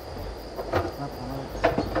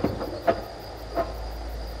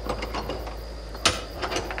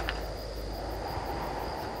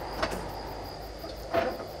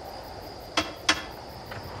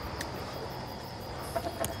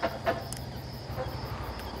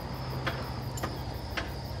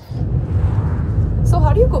 So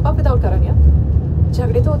how do you cope up without Karan? Yeah?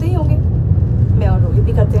 झगड़े तो होते ही होंगे, मैं और रोहित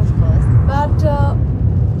भी करते हैं, but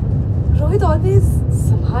रोहित always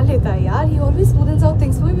संभाल लेता है यार. He always smoothens out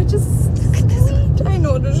things for me, which is sweet. I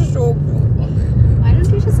know, this is so cute. Why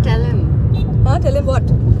don't you just tell him? हाँ, tell him what?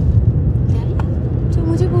 Tell him जो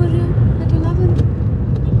मुझे बोल रहे हो that you love him.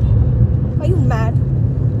 Are you mad?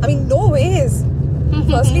 I mean, no ways.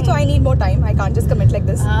 Firstly, so I need more time. I can't just commit like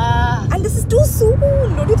this. And this is too soon.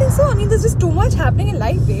 Don't you think so? I mean, there's just too much happening in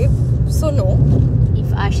life, babe. So no.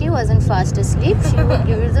 If Ashi wasn't fast asleep, she would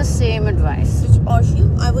give you the same advice. Ashi?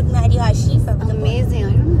 I would marry Ashi. Amazing.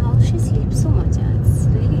 I don't know how she sleeps so much. It's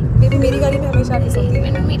really. Baby, मेरी गाड़ी में हमेशा नहीं सोती है.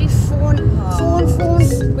 मैंने मेरी phone.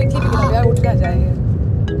 Quickly pick it up यार, उठ ना जाए.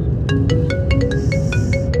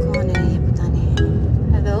 कौन है ये पता नहीं.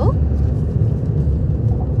 Hello?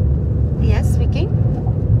 Yes, speaking.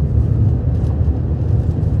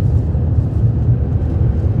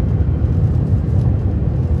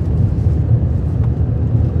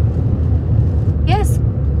 Yes.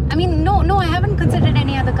 I mean, no, I haven't considered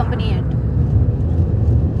any other company yet.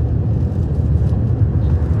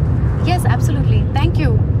 Yes, absolutely. Thank you.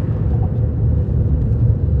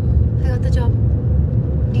 I got the job.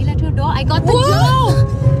 Deal at your door. I got the job.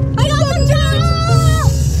 I got the job.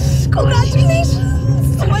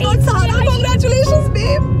 Congratulations. Oh my God, Sahana, congratulations,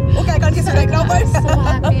 babe. Okay, I can't kiss you right now, but I'm so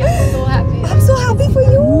happy. I'm so happy. I'm so happy for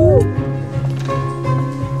you.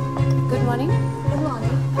 Good morning. Good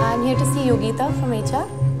morning. I'm here to see Yogita from HR.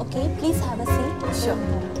 Okay, please have a seat. Sure.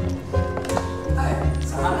 Hi,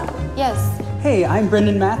 Sahana. Yes. Hey, I'm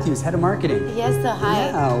Brendan Matthews, head of marketing. Yes, sir. Hi.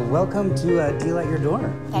 Yeah, welcome to Deal at Your Door.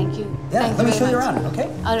 Thank you. Yeah, Thank let me you show very you much. around, okay?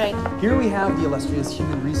 All right. Here we have the illustrious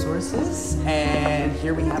human resources, and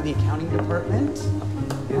here we have the accounting department.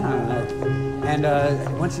 Yeah, and I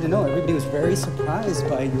want you to know everybody was very surprised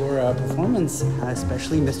by your performance,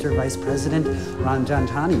 especially Mr. Vice President Ranjan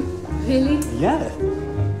Thani. Really? Yeah.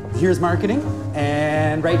 Here's marketing,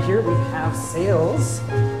 and right here we have sales,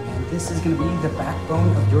 and this is going to be the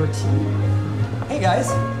backbone of your team. Hey guys,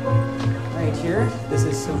 right here, this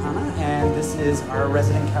is Sahana, and this is our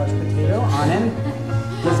resident couch potato, Anand.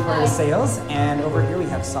 He's part of sales, and over here we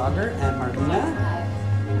have Sagar and Marlena,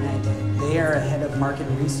 and they are head of market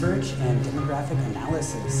research and demographic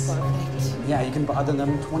analysis. Perfect. Yeah, you can bother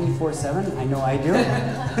them 24/7. I know I do.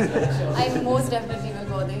 I most definitely will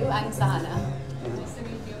bother you. I'm Sahana. Nice to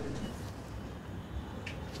meet you.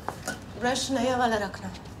 Brush नया वाला रखना.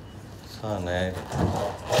 हाँ नया.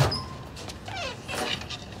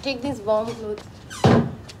 Take these warm clothes.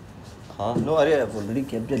 हाँ no, अरे I've already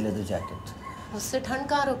kept the leather jacket. उससे ठंड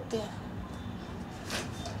कहाँ रुकती है?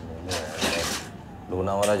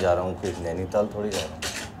 लोनावाला जा रहा हूँ, कोई नैनीताल थोड़ी जा रहा हूँ.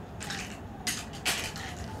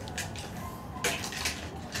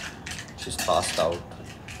 She's passed out.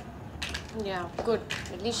 Yeah, good.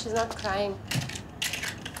 At least she's not crying.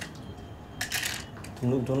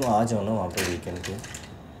 तुम लोग दोनों आ जाओ ना वहाँ पे वीकेंड पे।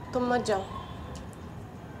 तुम मत जाओ।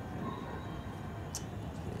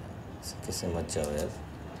 किससे मत जाओ यार।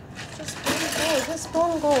 Just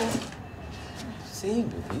don't go. See,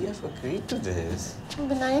 we have agreed to this.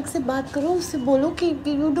 Vinayak से बात करो, उससे बोलो कि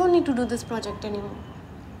you don't need to do this project anymore.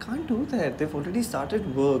 Can't do that. They've already started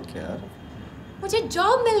work यार। मुझे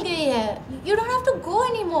जॉब मिल गई है। You don't have to go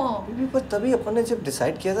anymore. पर तभी अपन ने जब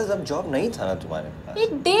डिसाइड किया था जब जॉब नहीं था ना तुम्हारे पास। ये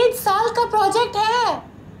 1.5 साल का प्रोजेक्ट है।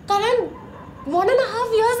 करण, 1.5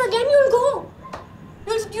 years again you'll go.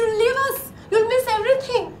 You'll leave us. You'll miss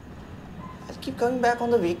everything. I'll keep coming back on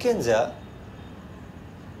the weekends, yeah.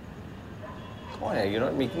 Come on, you're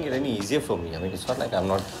not making it any easier for me. I mean, it's not like I'm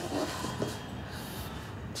not.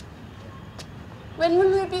 When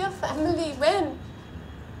will we be a family? When?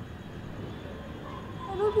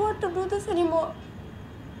 I don't want to do this anymore.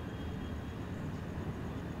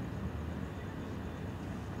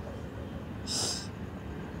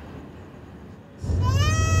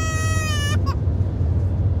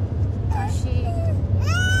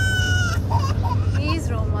 Please,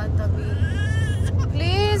 Roma, Tabi.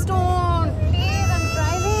 Please don't. Please, I'm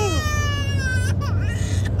driving.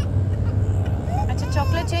 अच्छा,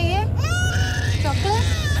 chocolate चाहिए? Chocolate?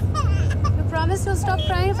 You promise you'll stop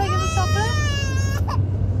crying if I give you chocolate?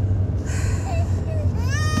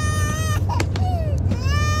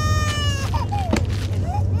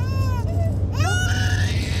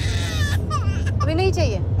 अभी नहीं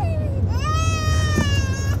चाहिए।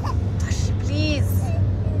 Please.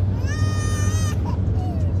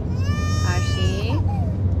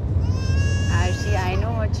 Arshi, I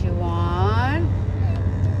know what you want.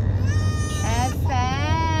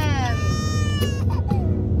 FM.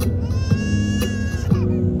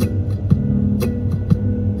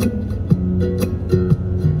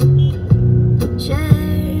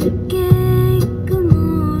 शहर के एक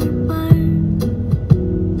मोड़ पर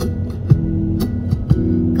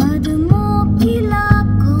कदमों की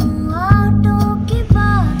लाखों आटों की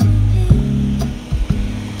बात थी।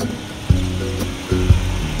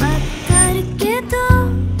 पत्थर के दो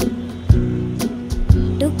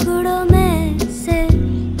टुकड़ों में से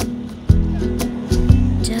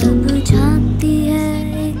जब झांकती है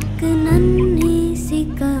एक नन्ही सी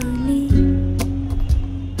कली,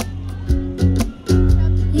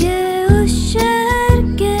 ये उस शहर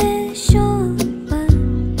के शोर पर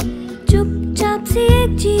चुपचाप सी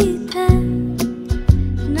एक जीत है।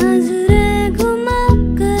 नजरें घुमा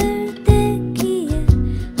कर देखिए,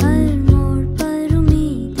 हर मोड़ पर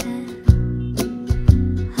उम्मीद है,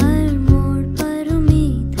 हर मोड़ पर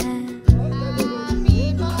उम्मीद है।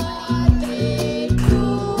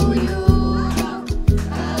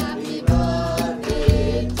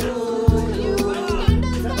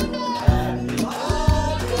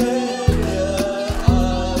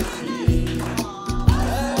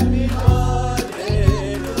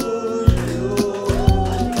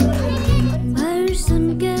 भर सुन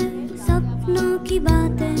के सपनों की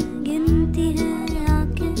बातें गिनती हैं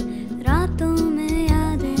आंखें, रातों में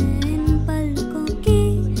यादें इन पलकों की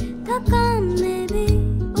थकान में भी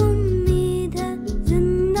उम्मीद है।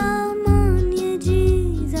 जिंदा मानिए जी,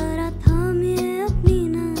 जरा थामिए अपनी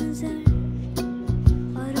नजर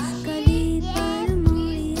और उस कली पर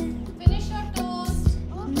मोड़िए।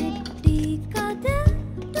 मिट्टी का दिल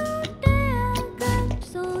टूटे अगर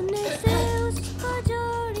सोने से उसको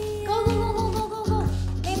जोड़िए। Go.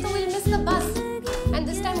 Later we'll miss the bus. And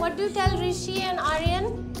this time, what do you tell Rishi and Aryan?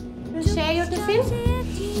 You share your tiffin?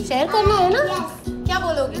 Share करना है ना? क्या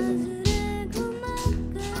बोलोगी?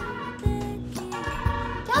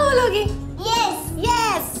 क्या बोलोगी?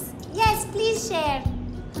 Yes, please share.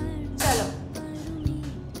 चलो,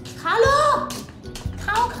 खा लो.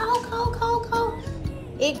 खाओ.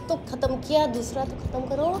 एक तो खत्म किया, दूसरा तो खत्म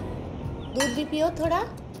करो. दूध भी पियो थोड़ा.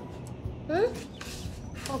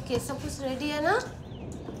 ओके, सब कुछ रेडी है ना?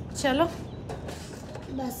 चलो.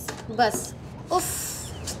 बस. उफ,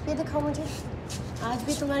 ये दिखाओ मुझे. आज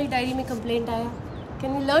भी तुम्हारी डायरी में कंप्लेंट आया.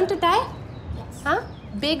 Can we learn to tie? हाँ?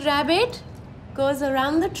 Big rabbit goes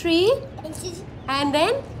around the tree and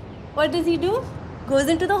then what does he do? Goes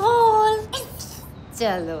into the hole.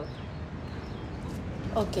 चलो.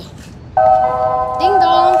 ओके. Ding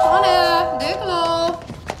dong, कौन है? देख लो.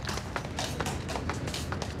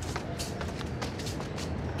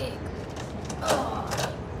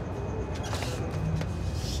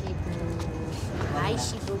 Hi,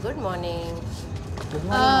 Shibu. Good morning.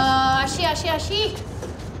 Ashi.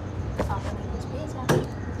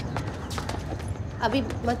 अभी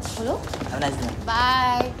मत खोलो.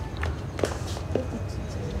 Bye.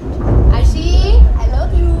 Ashi, I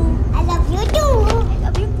love you. I love you too. I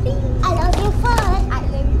love you too. I love you first. I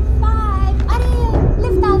love you five. अरे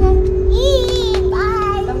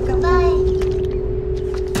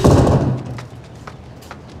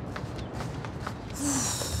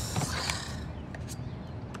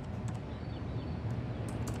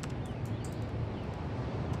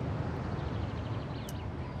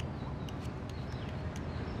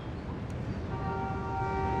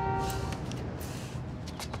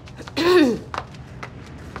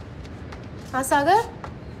हाँ सागर.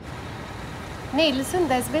 Nee, listen,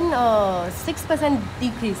 there's been 6%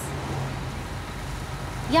 decrease.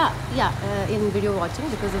 In video watching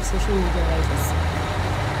because of social media, I guess.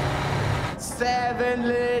 7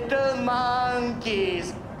 little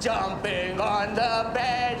monkeys jumping on the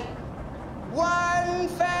bed. One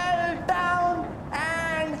fell down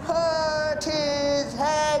and hurt his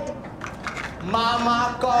head.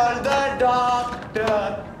 Mama called the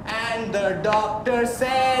doctor and the doctor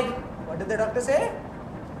said, what did the doctor say?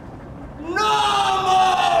 No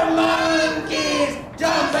more monkeys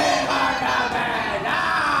jumping on the bed.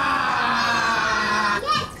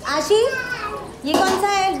 आशी, ये कौन सा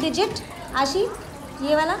है digit? आशी,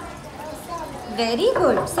 ये वाला? Very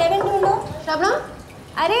good. 7 ढूंढो. शबनम?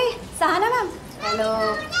 अरे सहाना मैम. हेलो.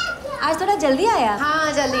 आज थोड़ा जल्दी आया.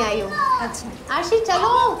 हाँ जल्दी आई हूँ. अच्छा. आशी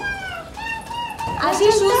चलो.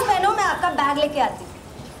 आशी शूज पहनो, मैं आपका बैग लेके आती हूँ.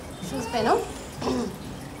 शूज पहनो.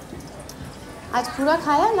 आज पूरा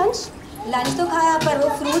खाया लंच? लंच तो खाया, पर वो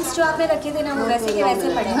फ्रूट्स जो आपने रखे थे ना वो वैसे के वैसे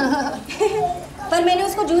पड़े. पर मैंने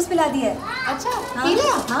उसको जूस पिला दिया है. अच्छा. हाँ? पी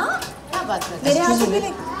लिया? हाँ. क्या बात है? मेरे हाथ से पी ले.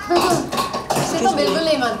 इसे तो बिल्कुल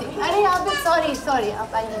नहीं मानती. अरे आप सॉरी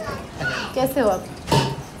आप आइए. कैसे हो आप?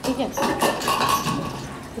 ठीक है.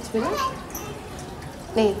 कुछ मिला?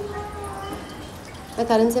 नहीं. मैं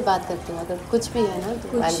करण से बात करती हूँ. अगर कुछ भी है ना तो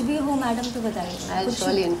कुछ भी हो मैडम तो बताइए. I'll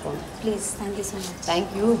surely inform. Please. Thank you so much. Thank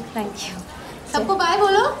you. Thank you. सबको बाय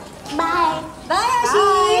बोलो. बाय. बाय आशी.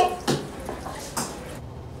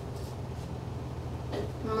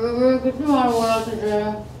 कितनी बार बोला तुझे?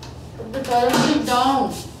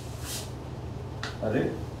 डाउन. अरे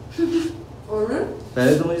और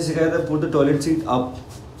पहले तो मुझे सिखाया था put the toilet seat up.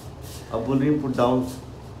 अब बोल रही है पुट डाउन.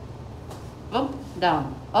 Up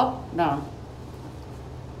down.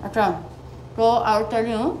 अच्छा तो आई टेल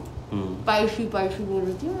यू स्पाइसी बोल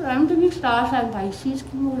रही थी. I am taking stars and spicy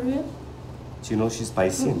क्यों बोल रही है? You know she's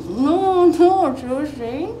spicy. No, she was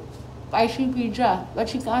saying spicy pizza,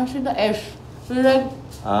 but she can't say the S. So like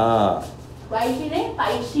spicy,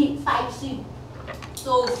 nahi? Spicy.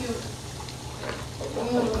 So cute.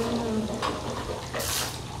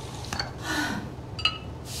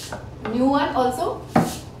 New one also.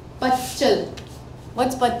 Pachal.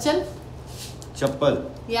 What's pachal? Chappal.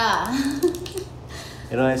 Yeah.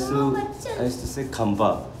 You know I used to say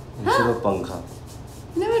khampa instead of pankha.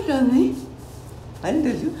 Never told me. I didn't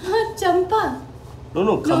tell you. Champa.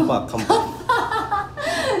 No, khampa.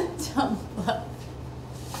 Champa.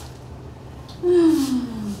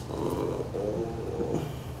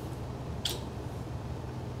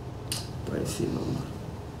 Spicy mama.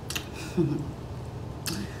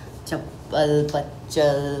 Chappal,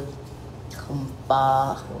 pachal, khampa.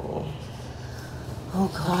 Oh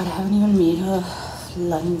God, I haven't even made a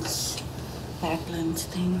packed lunch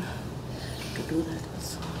thing to do that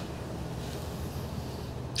also.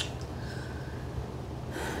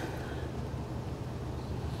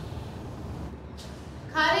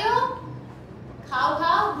 खा रहे हो? खाओ.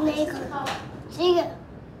 नहीं खाओ. ठीक है.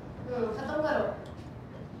 खत्म करो.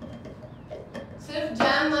 सिर्फ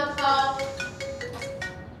जैम मत खाओ.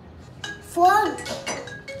 फोन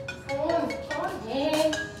है.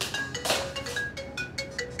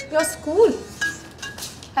 Your school.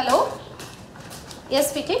 Hello. Yes,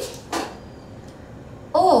 speaking.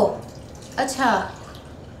 Oh, अच्छा.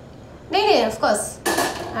 नहीं, of course.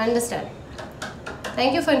 I understand.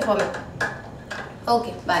 Thank you for informing.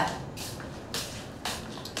 Okay, bye.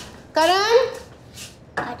 Karan?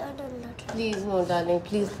 I don't know. Please, no, darling.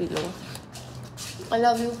 Please be low. I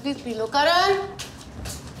love you. Please be low. Karan?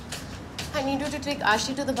 I need you to take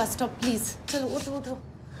Ashi to the bus stop, please. चलो, उठो.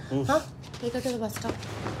 हाँ? Take her to the bus stop.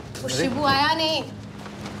 वो शिबू आया नहीं.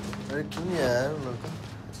 अरे क्यों नहीं आया लड़का?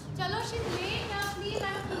 चलो, she's late now. Please, I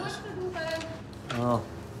have too much to do, Karan. हाँ.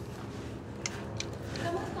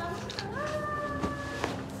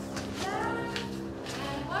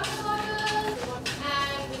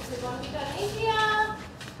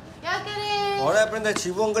 What happened that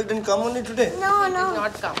Shivu uncle didn't come only today? No. He did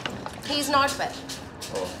not come. He's not well.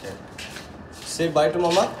 Okay. Say bye to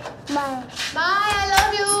mama. Bye. Bye. I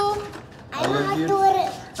love you. I love you.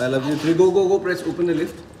 I love you. Three. Go. Press. Open the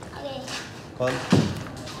lift. Okay. Call.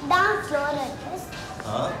 Down floor address.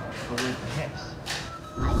 Huh?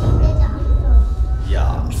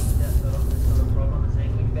 Yeah.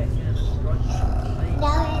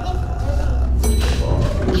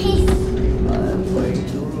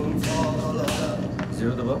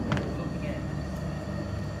 Zero the bar.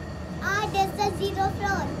 There's the 0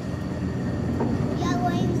 floor. We are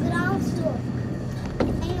going ground floor.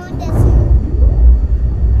 I know this.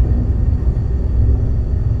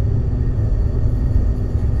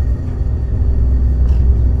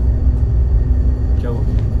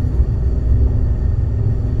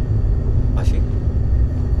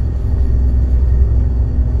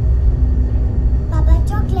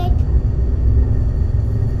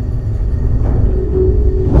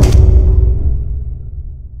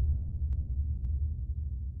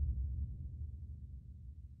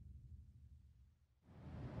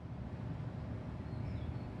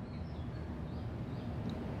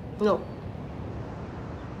 No.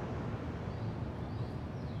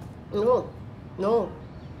 No. No.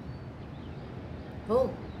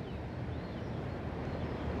 No.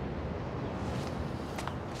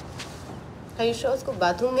 Are you sure उसको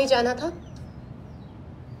bathroom नहीं जाना था?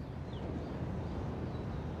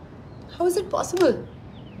 How is it possible?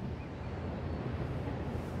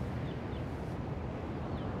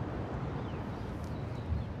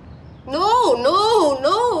 No, no,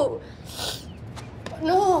 no,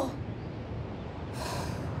 no.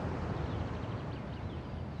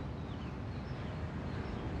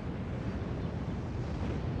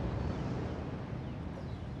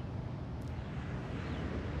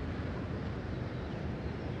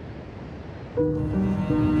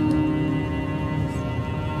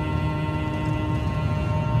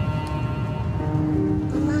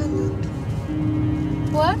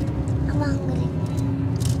 What? I'm hungry.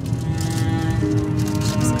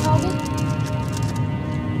 Chips खाओगे?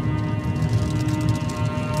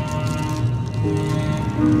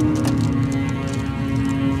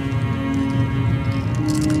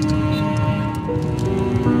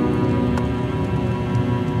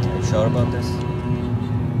 Are you sure about this?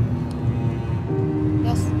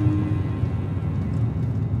 Yes.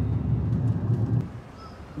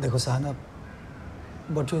 देखो Sahana,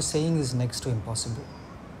 what you're saying is next to impossible.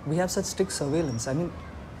 We have such strict surveillance. I mean,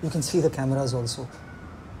 you can see the cameras also.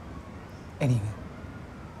 Anyway,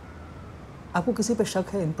 आपको किसी पे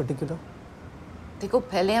शक है in particular? देखो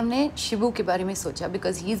पहले हमने शिबू के बारे में सोचा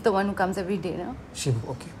because he is the one who comes every day ना. Shibu,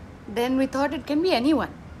 okay. Then we thought it can be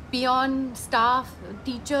anyone. Peon, staff,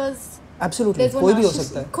 teachers. Absolutely. There's one कोई भी हो आशीष-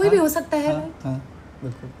 सकता है. कोई भी हो सकता है. हाँ,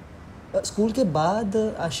 बिल्कुल. स्कूल के बाद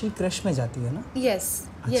आशी क्रश में जाती है ना? Yes.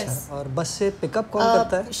 Yes. अच्छा, और बस से पिकअप कौन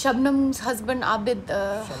करता है? शबनम्स हस्बैंड आबिद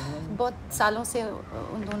बहुत सालों से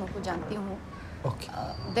उन दोनों को जानती हूँ. Okay.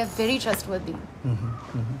 They're very trustworthy.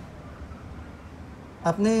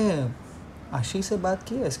 आपने आशी से बात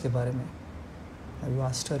की है इसके बारे में? Have you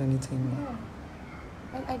asked her anything?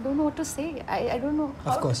 I don't know what to say. I don't know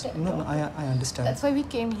how Of course. to tell. No, I understand. That's why we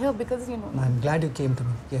came here because you know. No, I'm glad you came to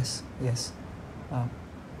me. Yes, yes.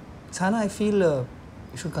 Sahana, I feel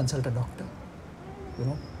you should consult a doctor. You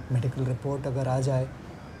know, medical report अगर आ जाए,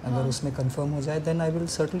 अगर उसमें confirm हो जाए, then I will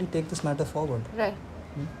certainly take this matter forward. Right.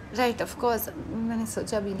 Right, of course. मैंने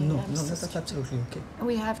सोचा भी नहीं. No, I'm no, so that's absolutely okay.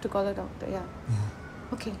 We have to call a doctor.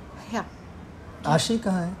 Yeah. Okay. Yeah. आशी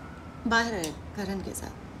कहाँ है? बाहर है करण के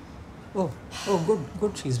साथ. Oh,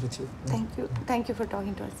 good. She's with you. Thank you for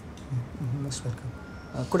talking to us. Most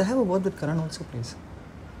welcome. Could I have a word with Karan also, please?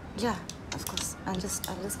 Yeah, of course. I'll just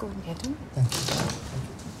go and get him. Thank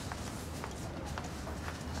you.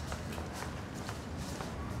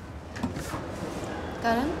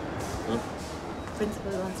 Karan,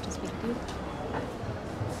 principal wants to speak to you.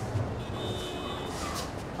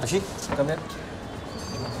 Ashi, come here.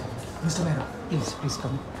 Mr. Mehra, please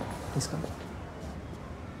come. Please come.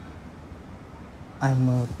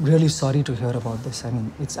 I'm really sorry to hear about this. I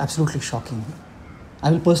mean, it's absolutely shocking.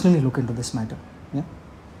 I will personally look into this matter. Yeah?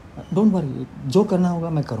 Don't worry. जो करना होगा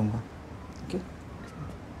मैं करूँगा. Okay?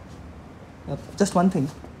 Just one thing.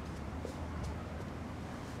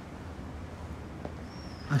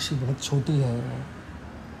 आशी बहुत छोटी है.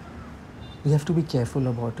 We have to be careful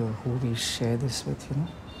about who we share this with, you know.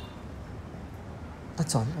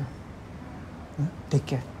 That's all. Yeah? Take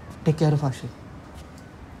care. Take care of Ashi.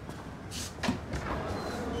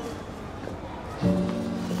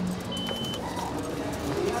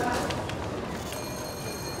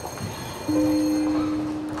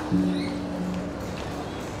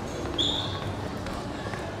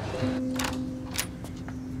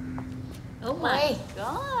 Oh my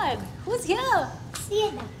God! Who's here? See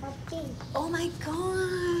the puppy. Oh my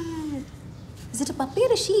God! Is it a puppy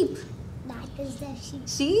or a sheep? That is the sheep.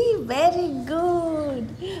 Sheep, very good.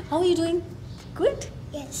 How are you doing? Good?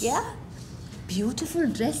 Yes. Yeah? Beautiful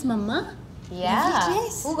dress, Mama. Yeah. Lovely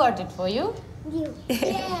dress. Who got it for you? You.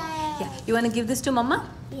 Yeah. You want to give this to Mama?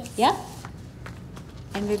 Yes. Yeah?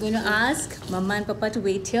 And we're going to ask Mama and Papa to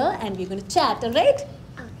wait here and we're going to chat, alright?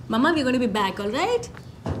 Mama, we're going to be back, alright?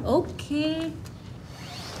 Okay.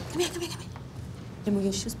 Come here. Remove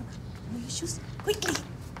your shoes, Mama. Remove your shoes. Quickly.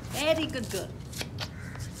 Very good girl.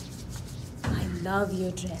 I love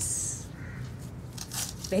your dress.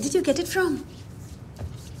 Where did you get it from?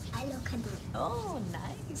 I look at it. Oh,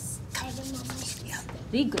 nice. I remember my shoes.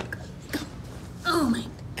 Very good girl. Come. Oh my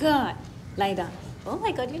God. Lie down. Oh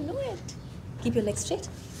my God, you know it. Keep your legs straight.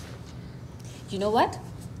 You know what?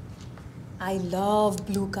 I love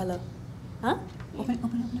blue color. Huh?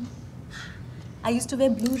 Open. I used to wear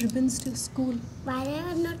blue ribbons to school. Why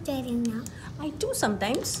are you not wearing now? I do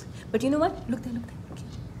sometimes. But you know what? Look there. Okay.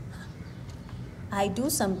 I do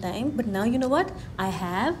sometime, but now you know what? I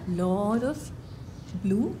have lot of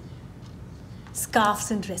blue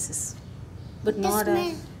scarves and dresses, but not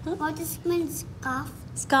a. What is mean scarf?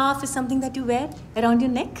 Scarf is something that you wear around your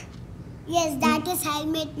neck. Yes, that is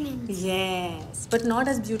helmet means. Yes, but not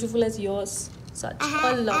as beautiful as yours. Such I a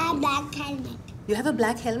have a lovely. black helmet. You have a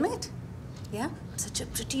black helmet? Yeah, such a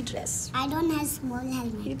pretty dress. I don't have small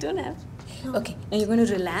helmet. You don't have? Okay, now you're going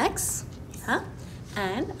to relax, huh?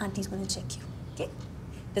 And auntie's going to check you, okay?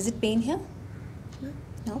 Does it pain here? No.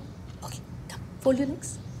 No? Okay, come, fold your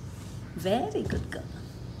legs. Very good girl.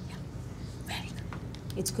 Yeah, very good.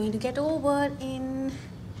 It's going to get over in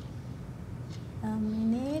a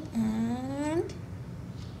minute and...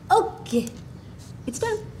 Okay, it's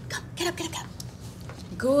done. Come, get up, get up, get up.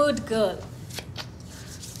 Good girl.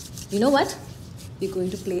 You know what? We're going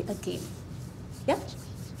to play a game. Yeah?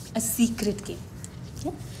 A secret game.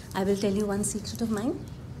 Yeah? I will tell you one secret of mine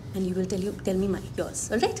and you will tell me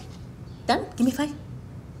yours. Alright? Done? Give me 5.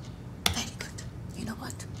 Very good. You know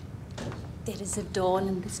what? There is a doll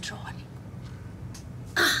in this drawer.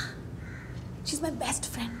 Ah! She's my best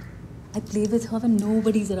friend. I play with her when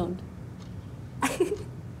nobody's around.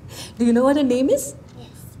 Do you know what her name is? Yes.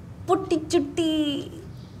 Putti Chutti.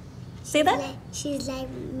 Say that? She's like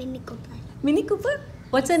Mini Cooper. Mini Cooper?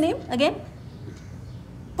 What's her name again?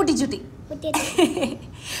 Putti Chutti.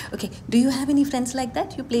 Okay. Do you have any friends like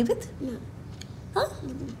that you play with? No. Huh?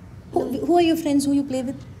 Who are your friends who you play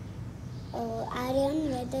with? Aryan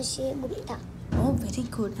Vedashi Gupta. Oh, very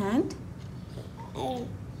good. And?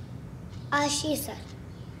 Ashish sir.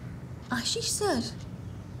 Ashish sir.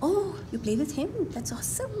 Oh, you play with him? That's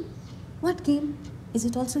awesome. What game? Is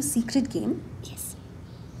it also a secret game? Yes.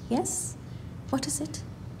 Yes? What is it?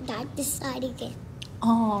 That is sari game.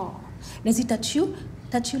 Oh. Does he touch you?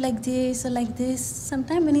 Touch you like this or like this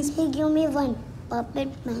sometime when he's... He give me one. Puppet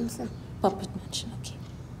mansion. Puppet mansion, okay.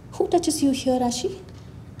 Who touches you here, Ashi?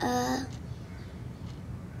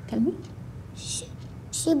 Tell me.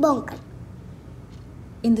 Shibonkan.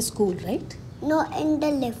 In the school, right? No, in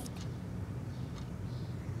the lift.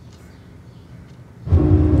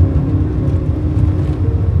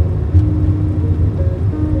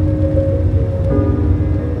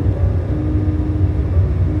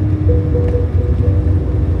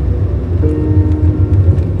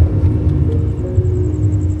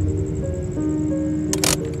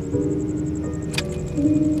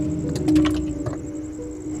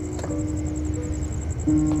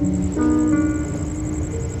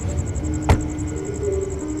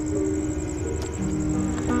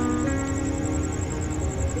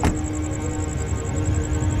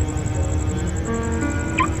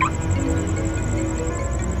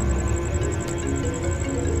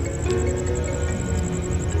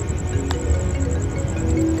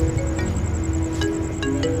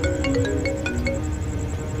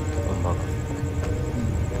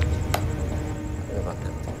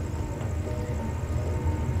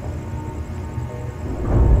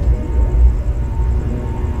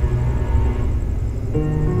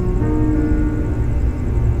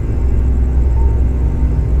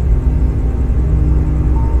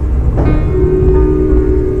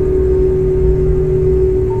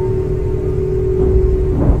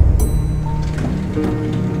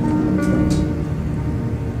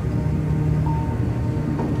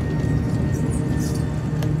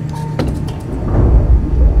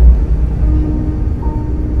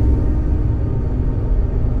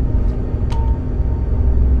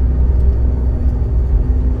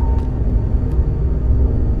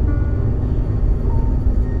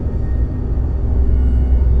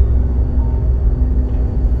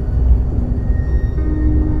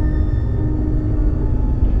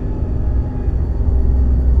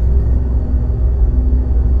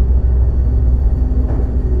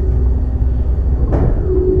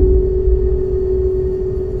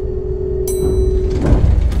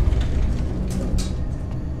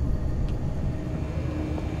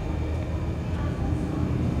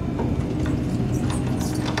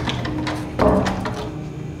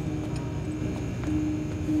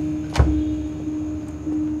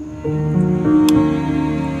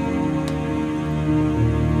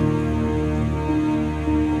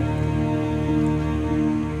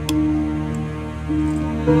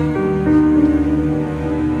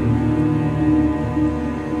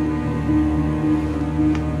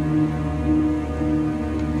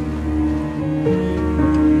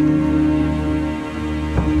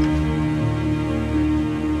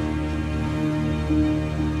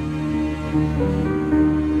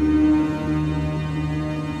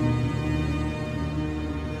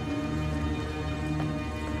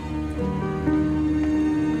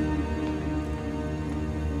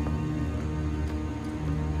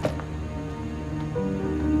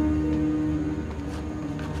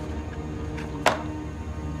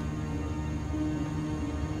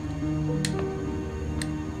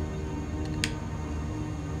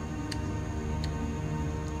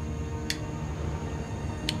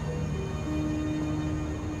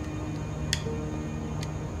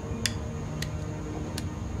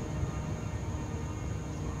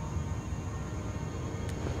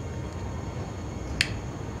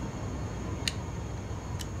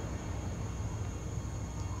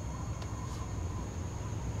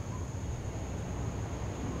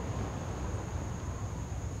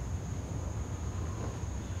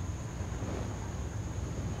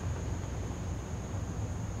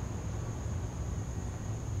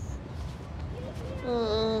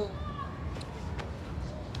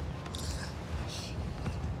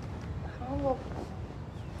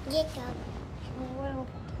 ये क्या?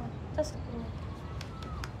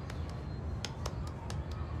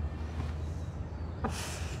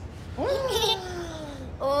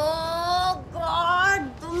 Oh God,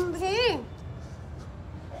 तुम भी?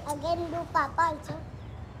 Again, do Papa also.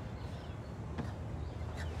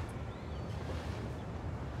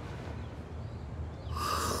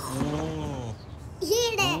 He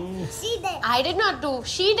did. She did. I did not do.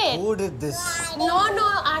 She did. Who did this? No,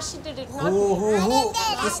 Ashi did it. Not me. Who?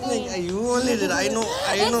 Kisne? You only did. I know.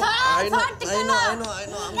 It's her. I know.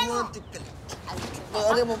 I'm not tickle.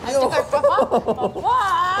 अरे mummy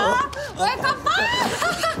Wake up,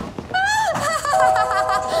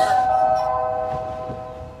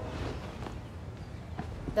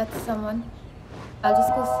 That's someone. I'll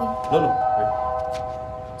just go see. No, wait.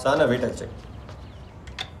 Sahana, wait, I'll check.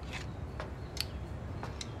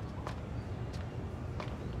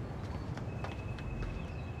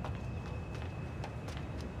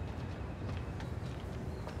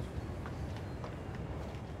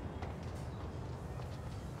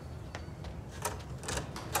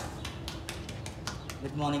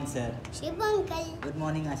 Good morning, sir. Shiv uncle. Good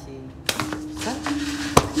morning, Ashi.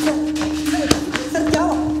 Sir क्या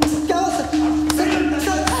हुआ? क्या हुआ sir?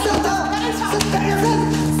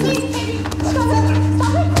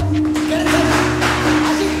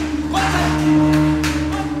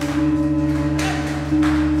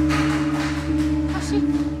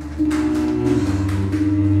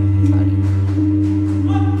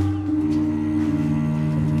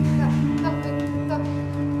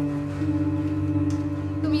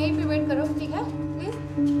 तुम यहीं पे wait करो, ठीक है? Please.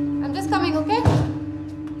 I'm just coming, okay?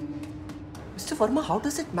 Mister Verma, how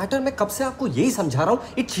does it matter? मैं कब से आपको यही समझा रहा हूँ.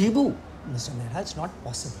 It's Shibu. Mister Mehra, it's not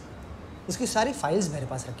possible. उसकी सारी फाइल्स मेरे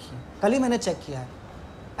पास रखी हैं. कल ही मैंने चेक किया है.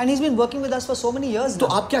 And he is been working with us for so many years. तो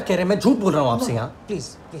आप क्या कह रहे हैं? मैं झूठ बोल रहा हूँ आपसे यहाँ? Please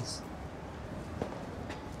please.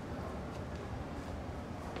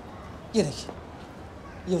 ये देखिए,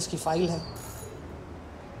 ये उसकी फाइल है.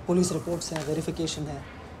 पुलिस रिपोर्ट्स हैं, वेरिफिकेशन है,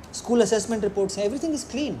 स्कूल असेसमेंट रिपोर्ट्स हैं, एवरीथिंग इज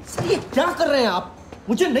क्लीन. ये क्या कर रहे हैं आप?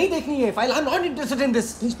 मुझे नहीं देखनी है file. I am not interested in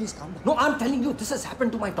this. Please please calm down. No, I am telling you, this has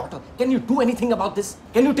happened to my daughter. Can you do anything about this?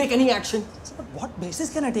 Can you take any action? But what basis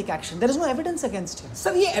can I take action? There is no evidence against him.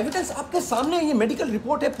 Sir, ये evidence आपके सामने है. ये medical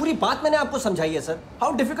report है. पूरी बात मैंने आपको समझाई है sir.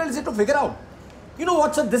 How difficult is it to figure out? You know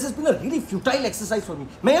what sir, this has been a really futile exercise for me.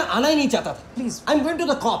 मैं यहाँ आना ही नहीं चाहता था. Please, I am going to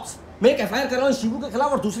the cops. मैं एक एफआईआर कर रहा हूँ शिबू के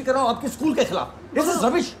खिलाफ और दूसरी कर रहा हूँ आपके स्कूल के खिलाफ. This is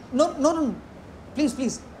rubbish. No no no, please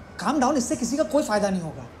please calm down. इससे किसी का कोई फायदा नहीं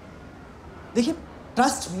होगा. देखिए,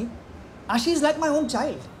 trust me, Ashi is like my own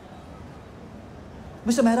child.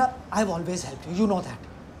 Mr. Mehra, I have always helped you. You know that.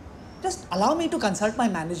 Just allow me to consult my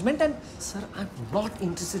management and... Sir, I'm not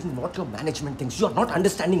interested in what your management thinks. You are not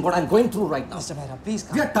understanding what I'm going through right now. Mr. Mehra, please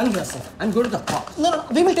come. We are done here, sir. I'm going to the cops. No,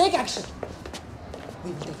 we will take action.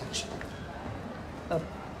 We will take action.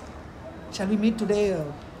 Shall we meet today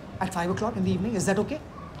at 5 o'clock in the evening? Is that okay?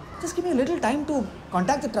 Just give me a little time to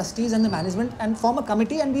contact the trustees and the management and form a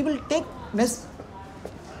committee, and we will take Miss...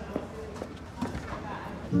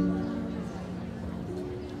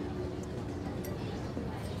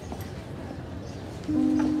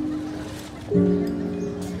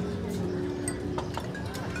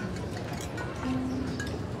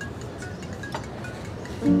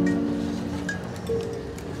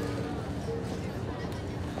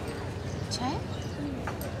 अच्छा है?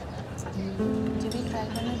 मुझे भी try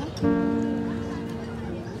करने दो.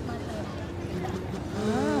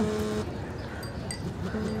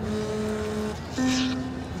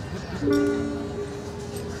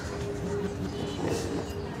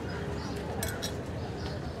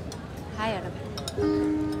 Hi, Arab.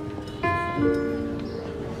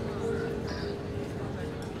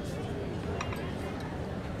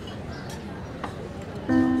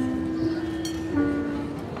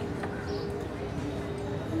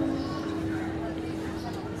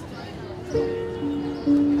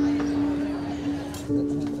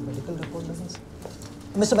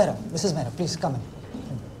 Mr. Mehra, Mrs. Mehra, please come in.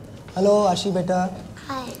 Hello, Ashi beta.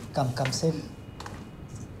 Hi. Come, sit.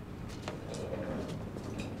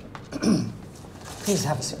 Please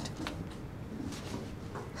have a seat.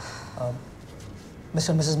 Mr.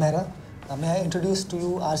 and Mrs. Mehra, may I introduce to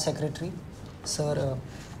you our secretary, Sir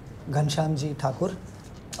Ghanshyam Ji Thakur.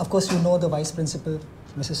 Of course, you know the vice principal,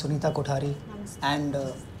 Mrs. Sunita Kothari,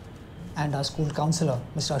 and our school councillor,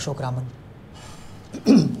 Mr. Ashok Raman.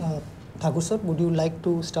 Thakur sir, would you like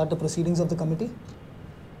to start the proceedings of the committee?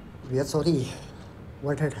 We are sorry.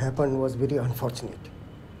 What had happened was very unfortunate.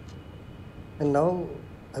 And now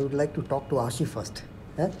I would like to talk to Ashi first.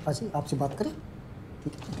 Ashi, आपसे बात करें?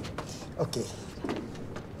 Okay.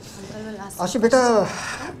 Uncle will ask. Ashi beta,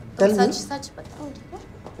 tell me. सच बताओ, ठीक है?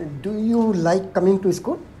 Do you like coming to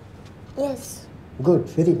school? Yes. Good,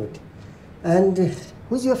 very good. And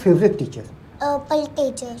who's your favorite teacher? Pearl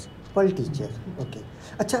teacher. Pearl teacher. Okay.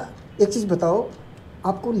 अच्छा एक चीज बताओ,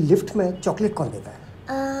 आपको लिफ्ट में चॉकलेट कौन देता है?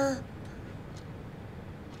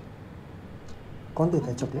 कौन देता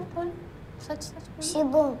है चॉकलेट? सच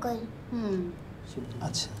शिबू अंकल.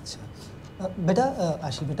 अच्छा. बेटा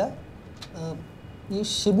आशी बेटा, ये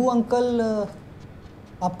शिबू अंकल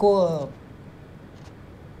आपको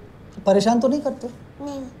परेशान तो नहीं करते?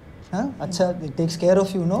 नहीं. हाँ, अच्छा, he takes care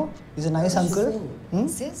of you, no? He's a nice uncle.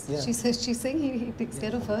 Yes, Yeah. she's saying he takes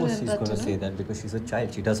care of her. Of course, and she's that, going to you know. say that because she's a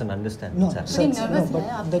child. She doesn't understand No, what's sir, happening. no,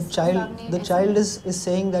 but the child is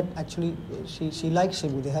saying that actually she likes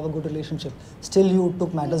Shibu. They have a good relationship. Still, you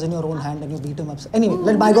took matters in your own hand and you beat him up. Anyway,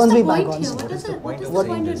 let bygones be bygones. What is the point of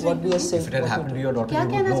What saying this? we are saying? If it had happened to your daughter, क्या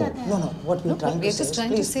you would कहना know. चाहते हैं? No, what we're trying to We're say just is,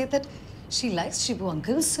 trying to please. say that she likes Shibu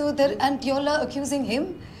uncle, so that and you're accusing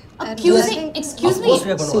him. Accusing? Excuse Of me. course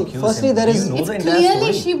we are going to See, accuse firstly, him. there Do is- you know It's the entire clearly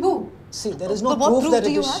story? Shibu. See, there is no But what proof proof that do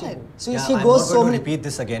it you is have Shibu. then? See, Yeah, she I'm goes not so going to many. repeat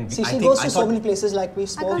this again. See, I she think goes I to so thought many places like we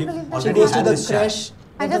spoke. We've She already goes to had the this chat. crash.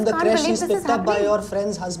 I And just from the can't crash, believe she's this is picked up by happening. your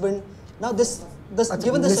friend's husband. Now this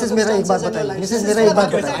given the Mrs मेरा एक बात circumstances in your बताइए, life, Mrs this मेरा could एक बात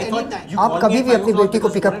have happened बताइए, at any time. आप कभी भी अपनी बेटी को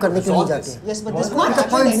पिकअप करने क्यों नहीं जाती? Yes, but this could have pickup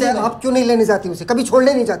happened point से anywhere. आप क्यों नहीं लेने जाती उसे? कभी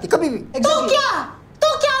छोड़ने नहीं जाती, कभी भी? तो क्या?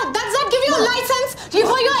 Does that give you a license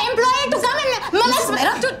for your employer to come and molest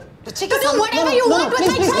to do whatever you want with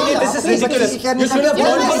my child? This is ridiculous. You should have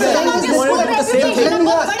learned from them. You wanted to do the same thing.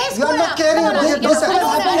 You are not caring about it. This could have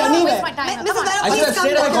happened anywhere. I should have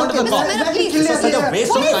straight away gone to the cop. This is such a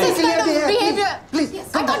waste of What is time. this kind of behavior? Please,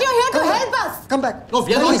 I thought you're here to help us. come back. No,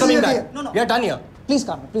 we are not coming back. We are done here. Please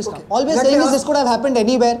come, please come. All we're Let saying me is this ask- could have happened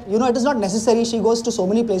anywhere. You know, it is not necessary. She goes to so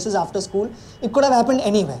many places after school. It could have happened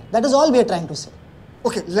anywhere. That is all we are trying to say.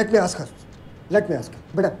 Okay, let me ask her.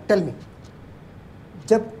 बेटा, tell me.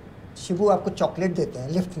 जब शिबू आपको chocolate देते हैं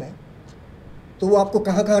lift में, तो वो आपको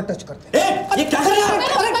कहाँ-कहाँ टच करते हैं? ये क्या कर रहे हो?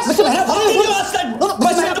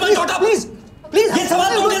 प्लीज ये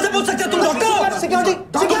सवाल तुम कैसे पूछ सकते हो? तुम डॉक्टर हो? Security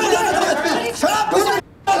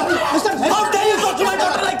How dare you talk to my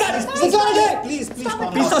daughter like that? Please,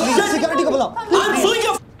 Piece of shit. security को बुलाओ. I'm suing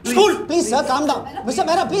your school. Please, sir, calm down. Mr.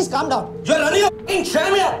 Mehra, please calm down. You're running a f***ing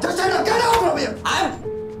sham here. Just get out from here. I'm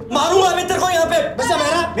मारूंगा अभी तेरे को यहाँ पे. Mr.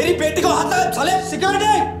 Mehra, मेरी बेटी को हाथ लगा साले.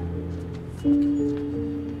 security.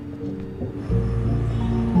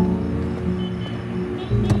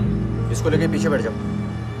 इसको लेके पीछे बैठ जाओ.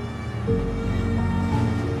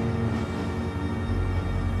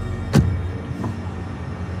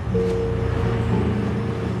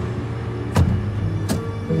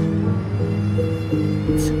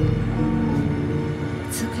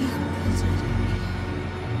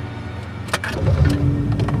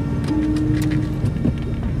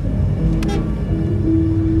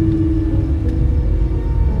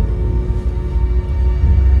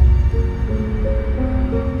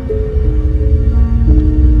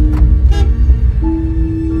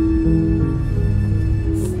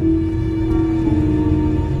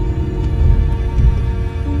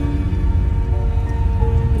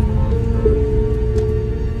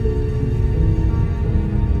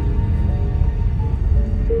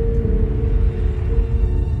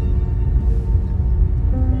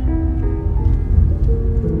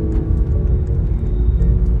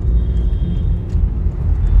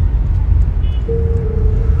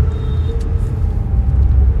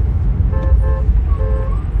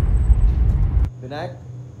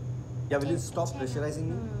 या will you stop pressurizing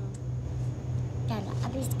me? चलो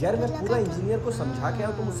अब इसके यार मैं ऊपर पूरा लगा दो। इंजीनियर को समझा के आया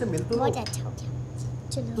हूं, तुम मुझसे मिल तो लो। बहुत अच्छा हो गया।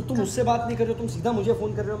 चलो तो तुम मुझसे बात नहीं कर रहे हो, तुम सीधा मुझे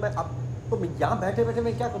फोन कर रहे हो। मैं अब तो मैं यहाँ बैठे बैठे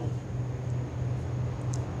मैं क्या करूँ?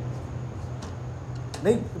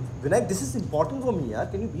 नहीं Vinayak, this is important for me यार,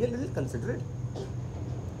 can you be a little considerate?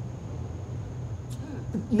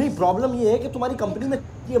 नहीं, प्रॉब्लम ये है कि तुम्हारी कंपनी में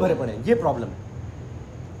ये भरे पड़े हैं, ये प्रॉब्लम है।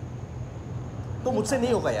 तो मुझसे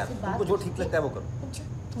नहीं होगा यार, तुमको जो ठीक लगता है वो करो।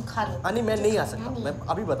 तुम खा लो। नहीं मैं नहीं आ सकता, मैं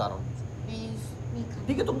अभी बता रहा हूँ।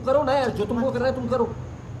 ठीक है तुम करो ना यार, जो तुमको करना है तुम करो।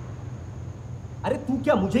 अरे तू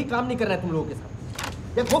क्या मुझे ही काम नहीं करना है तुम लोगों के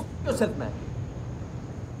साथ? या गो योरसेल्फ मैन।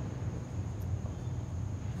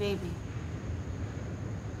 बेबी,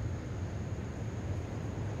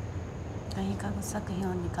 कहीं का गुस्सा कहीं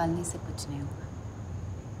और निकालने से कुछ नहीं होगा।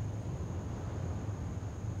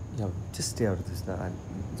 Yeah, just stay out of this.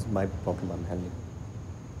 This is my problem. I'm handling.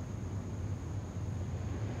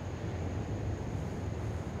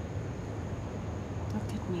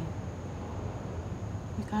 Look at me.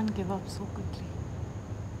 We can't give up so quickly.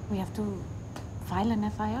 We have to file an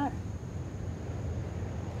FIR.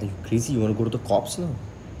 Are you crazy? You want to go to the cops now?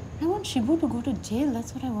 I want Shibu to go to jail.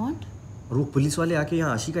 That's what I want. और वो police वाले आके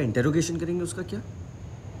यहाँ आशी का interrogation करेंगे, उसका क्या?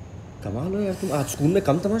 कमाल हो यार तुम, आज स्कूल में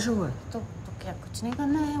कम तमाशा हुआ है। तो क्या कुछ नहीं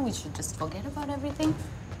करना है? We should just forget about everything.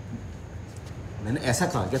 मैंने ऐसा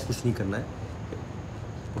कहा क्या कुछ नहीं करना है?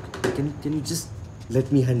 Okay, can you just let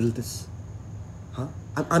me handle this? हाँ,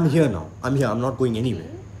 I'm here now. I'm here. I'm not going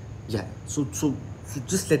anywhere. Yeah. So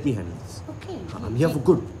just let me handle this. Okay. I'm here for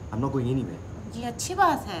good. I'm not going anywhere. ये अच्छी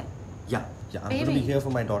बात है. Yeah. I'm going to be here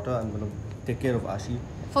for my daughter. I'm going to take care of Ashi.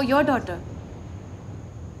 For your daughter.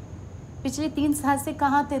 पिछले 3 साल से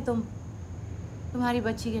कहाँ थे तुम? तुम्हारी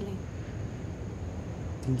बच्ची के लिए.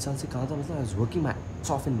 3 साल से कहाँ था मतलब? I was working my ass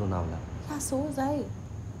off in Lonavala. Yeah, so was I.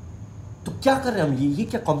 तो क्या कर रहे हैं हम? ये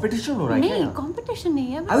क्या कंपटीशन हो रहा है क्या? नहीं, कंपटीशन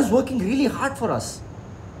नहीं है. I was working really hard for us.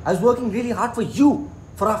 I was working really hard for you,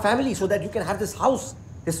 for our family, so that you can have this house,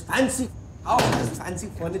 this fancy house, this fancy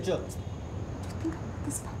furniture. You think I want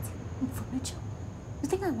this fancy furniture? You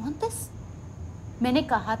think I want this? मैंने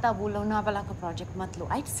कहा था वो लोनावाला का project मत लो.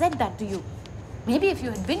 I said that to you. Maybe if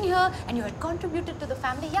you had been here and you had contributed to the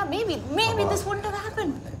family, yeah, maybe this wouldn't have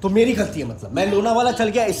happened. तो मेरी गलती है मतलब? मैं लोनावाला चल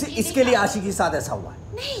गया इसके लिए आशी के साथ ऐसा हुआ है?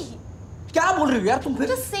 नहीं. क्या बोल रही हो यार तुम फिर?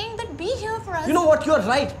 Just saying that be here for us. You know what? You're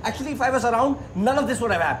right. Actually, if I was around, none of this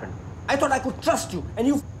would have happened. I thought I could trust you, and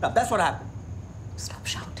you f***ed up. That's what happened. Stop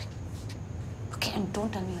shouting. Okay, and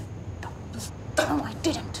don't tell me no, I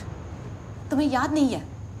didn't. तुम्हें याद नहीं है?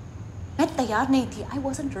 मैं तैयार नहीं थी. I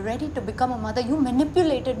wasn't ready to become a mother. You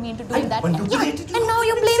manipulated me into doing that. Manipulated you? And now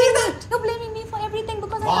you're blaming me. You're blaming me for everything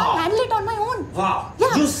because I can't handle it on my own. Wow.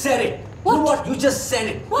 Yeah. You said it. What? You know what? You just said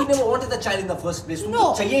it. What? You never wanted the child in the first place. No,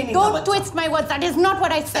 चाहिए ही नहीं था don't बच्चा. twist my words. That is not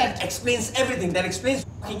what I said. That explains everything. That explains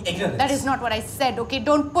fucking ignorance. That is not what I said. Okay,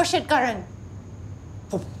 don't push it, Karan.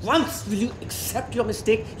 For once, will you accept your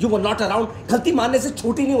mistake? You were not around. गलती मानने से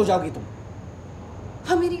छोटी नहीं हो जाओगी तुम.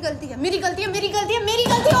 हाँ मेरी गलती है, मेरी गलती है, मेरी गलती है, मेरी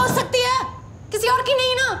गलती हो सकती है. किसी और की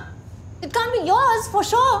नहीं ना. It can't be yours for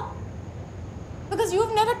sure. Because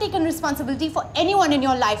you've never taken responsibility for anyone in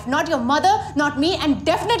your life. Not your mother, not me, and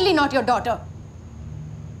definitely not your daughter.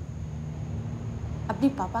 अपने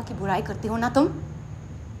पापा की बुराई करती हो ना तुम?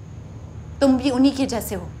 तुम भी उन्हीं के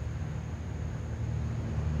जैसे हो.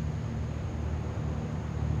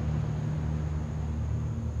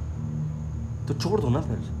 तो छोड़ दो ना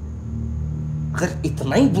फिर. अगर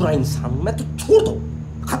इतना ही बुरा इंसान हूं मैं तो छोड़ दो.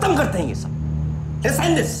 खत्म करते हैं ये सब. Let's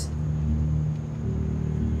end this.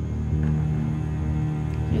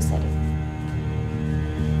 You said it.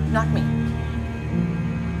 Not me.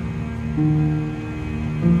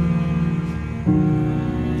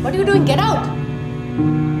 What are you doing? Get out!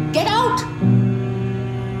 Get out!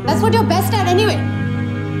 That's what you're best at anyway.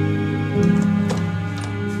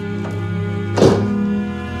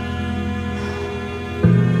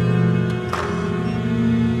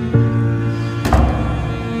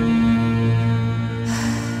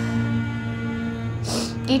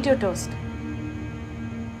 Eat your toast. I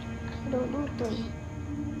don't want to eat.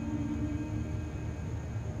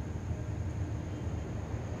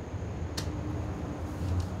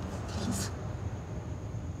 Please.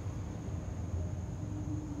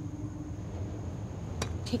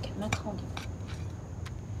 ठीक है, मैं खाऊंगी.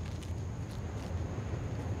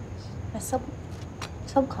 मैं सब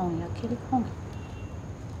खाऊंगी, अकेले खाऊंगी.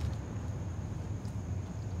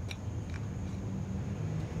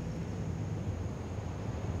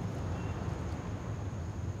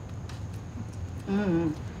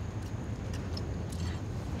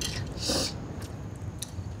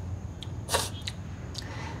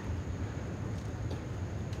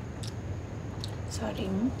 Sorry,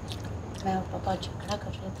 मैं और पापा झगड़ा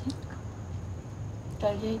कर रहे थे.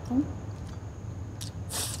 डर गई तुम?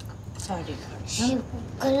 सॉरी.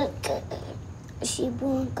 शिबू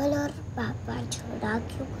अंकल और पापा झगड़ा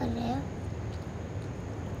क्यों कर रहे हैं?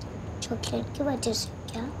 चॉकलेट की वजह से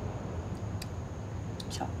क्या?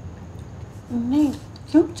 नहीं,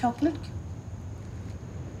 क्यों? चॉकलेट क्यों?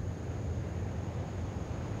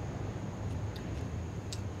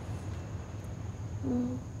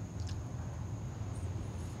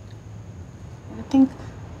 I think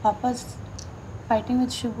Papa's fighting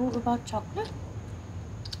with Shivu about chocolate.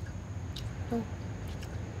 No.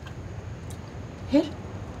 Here?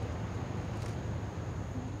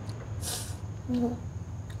 No.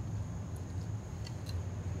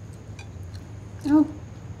 No.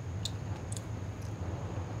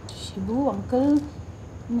 Shibu uncle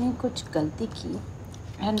ने कुछ गलती की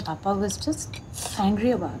and Papa was just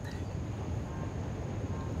angry about it.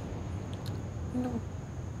 No.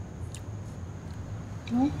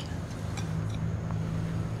 No?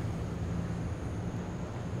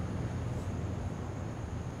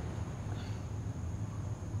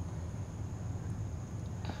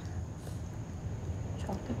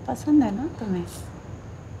 Chocolate पसंद है ना तुम्हें?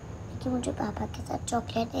 कि मुझे पापा के साथ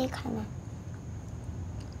चॉकलेट नहीं खाना।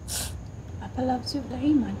 पापा loves you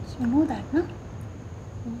very much. You know that, ना?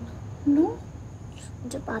 No?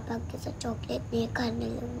 मुझे पापा के साथ चॉकलेट नहीं खाने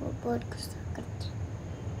लगे, वो बहुत गुस्सा करते हैं।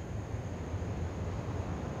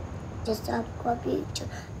 जैसे आपको अभी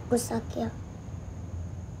गुस्सा किया।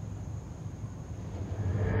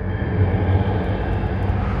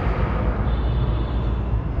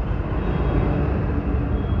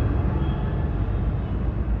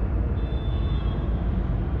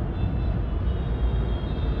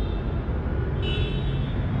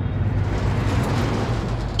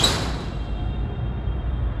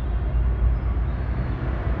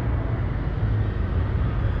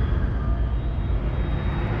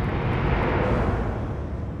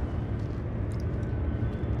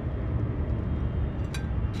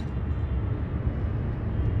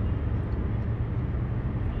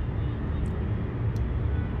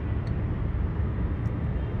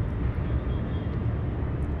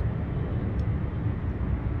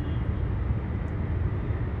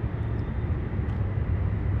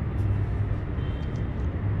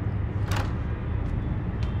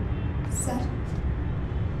 Sir,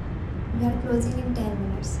 we are closing in 10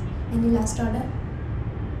 minutes. Any last order?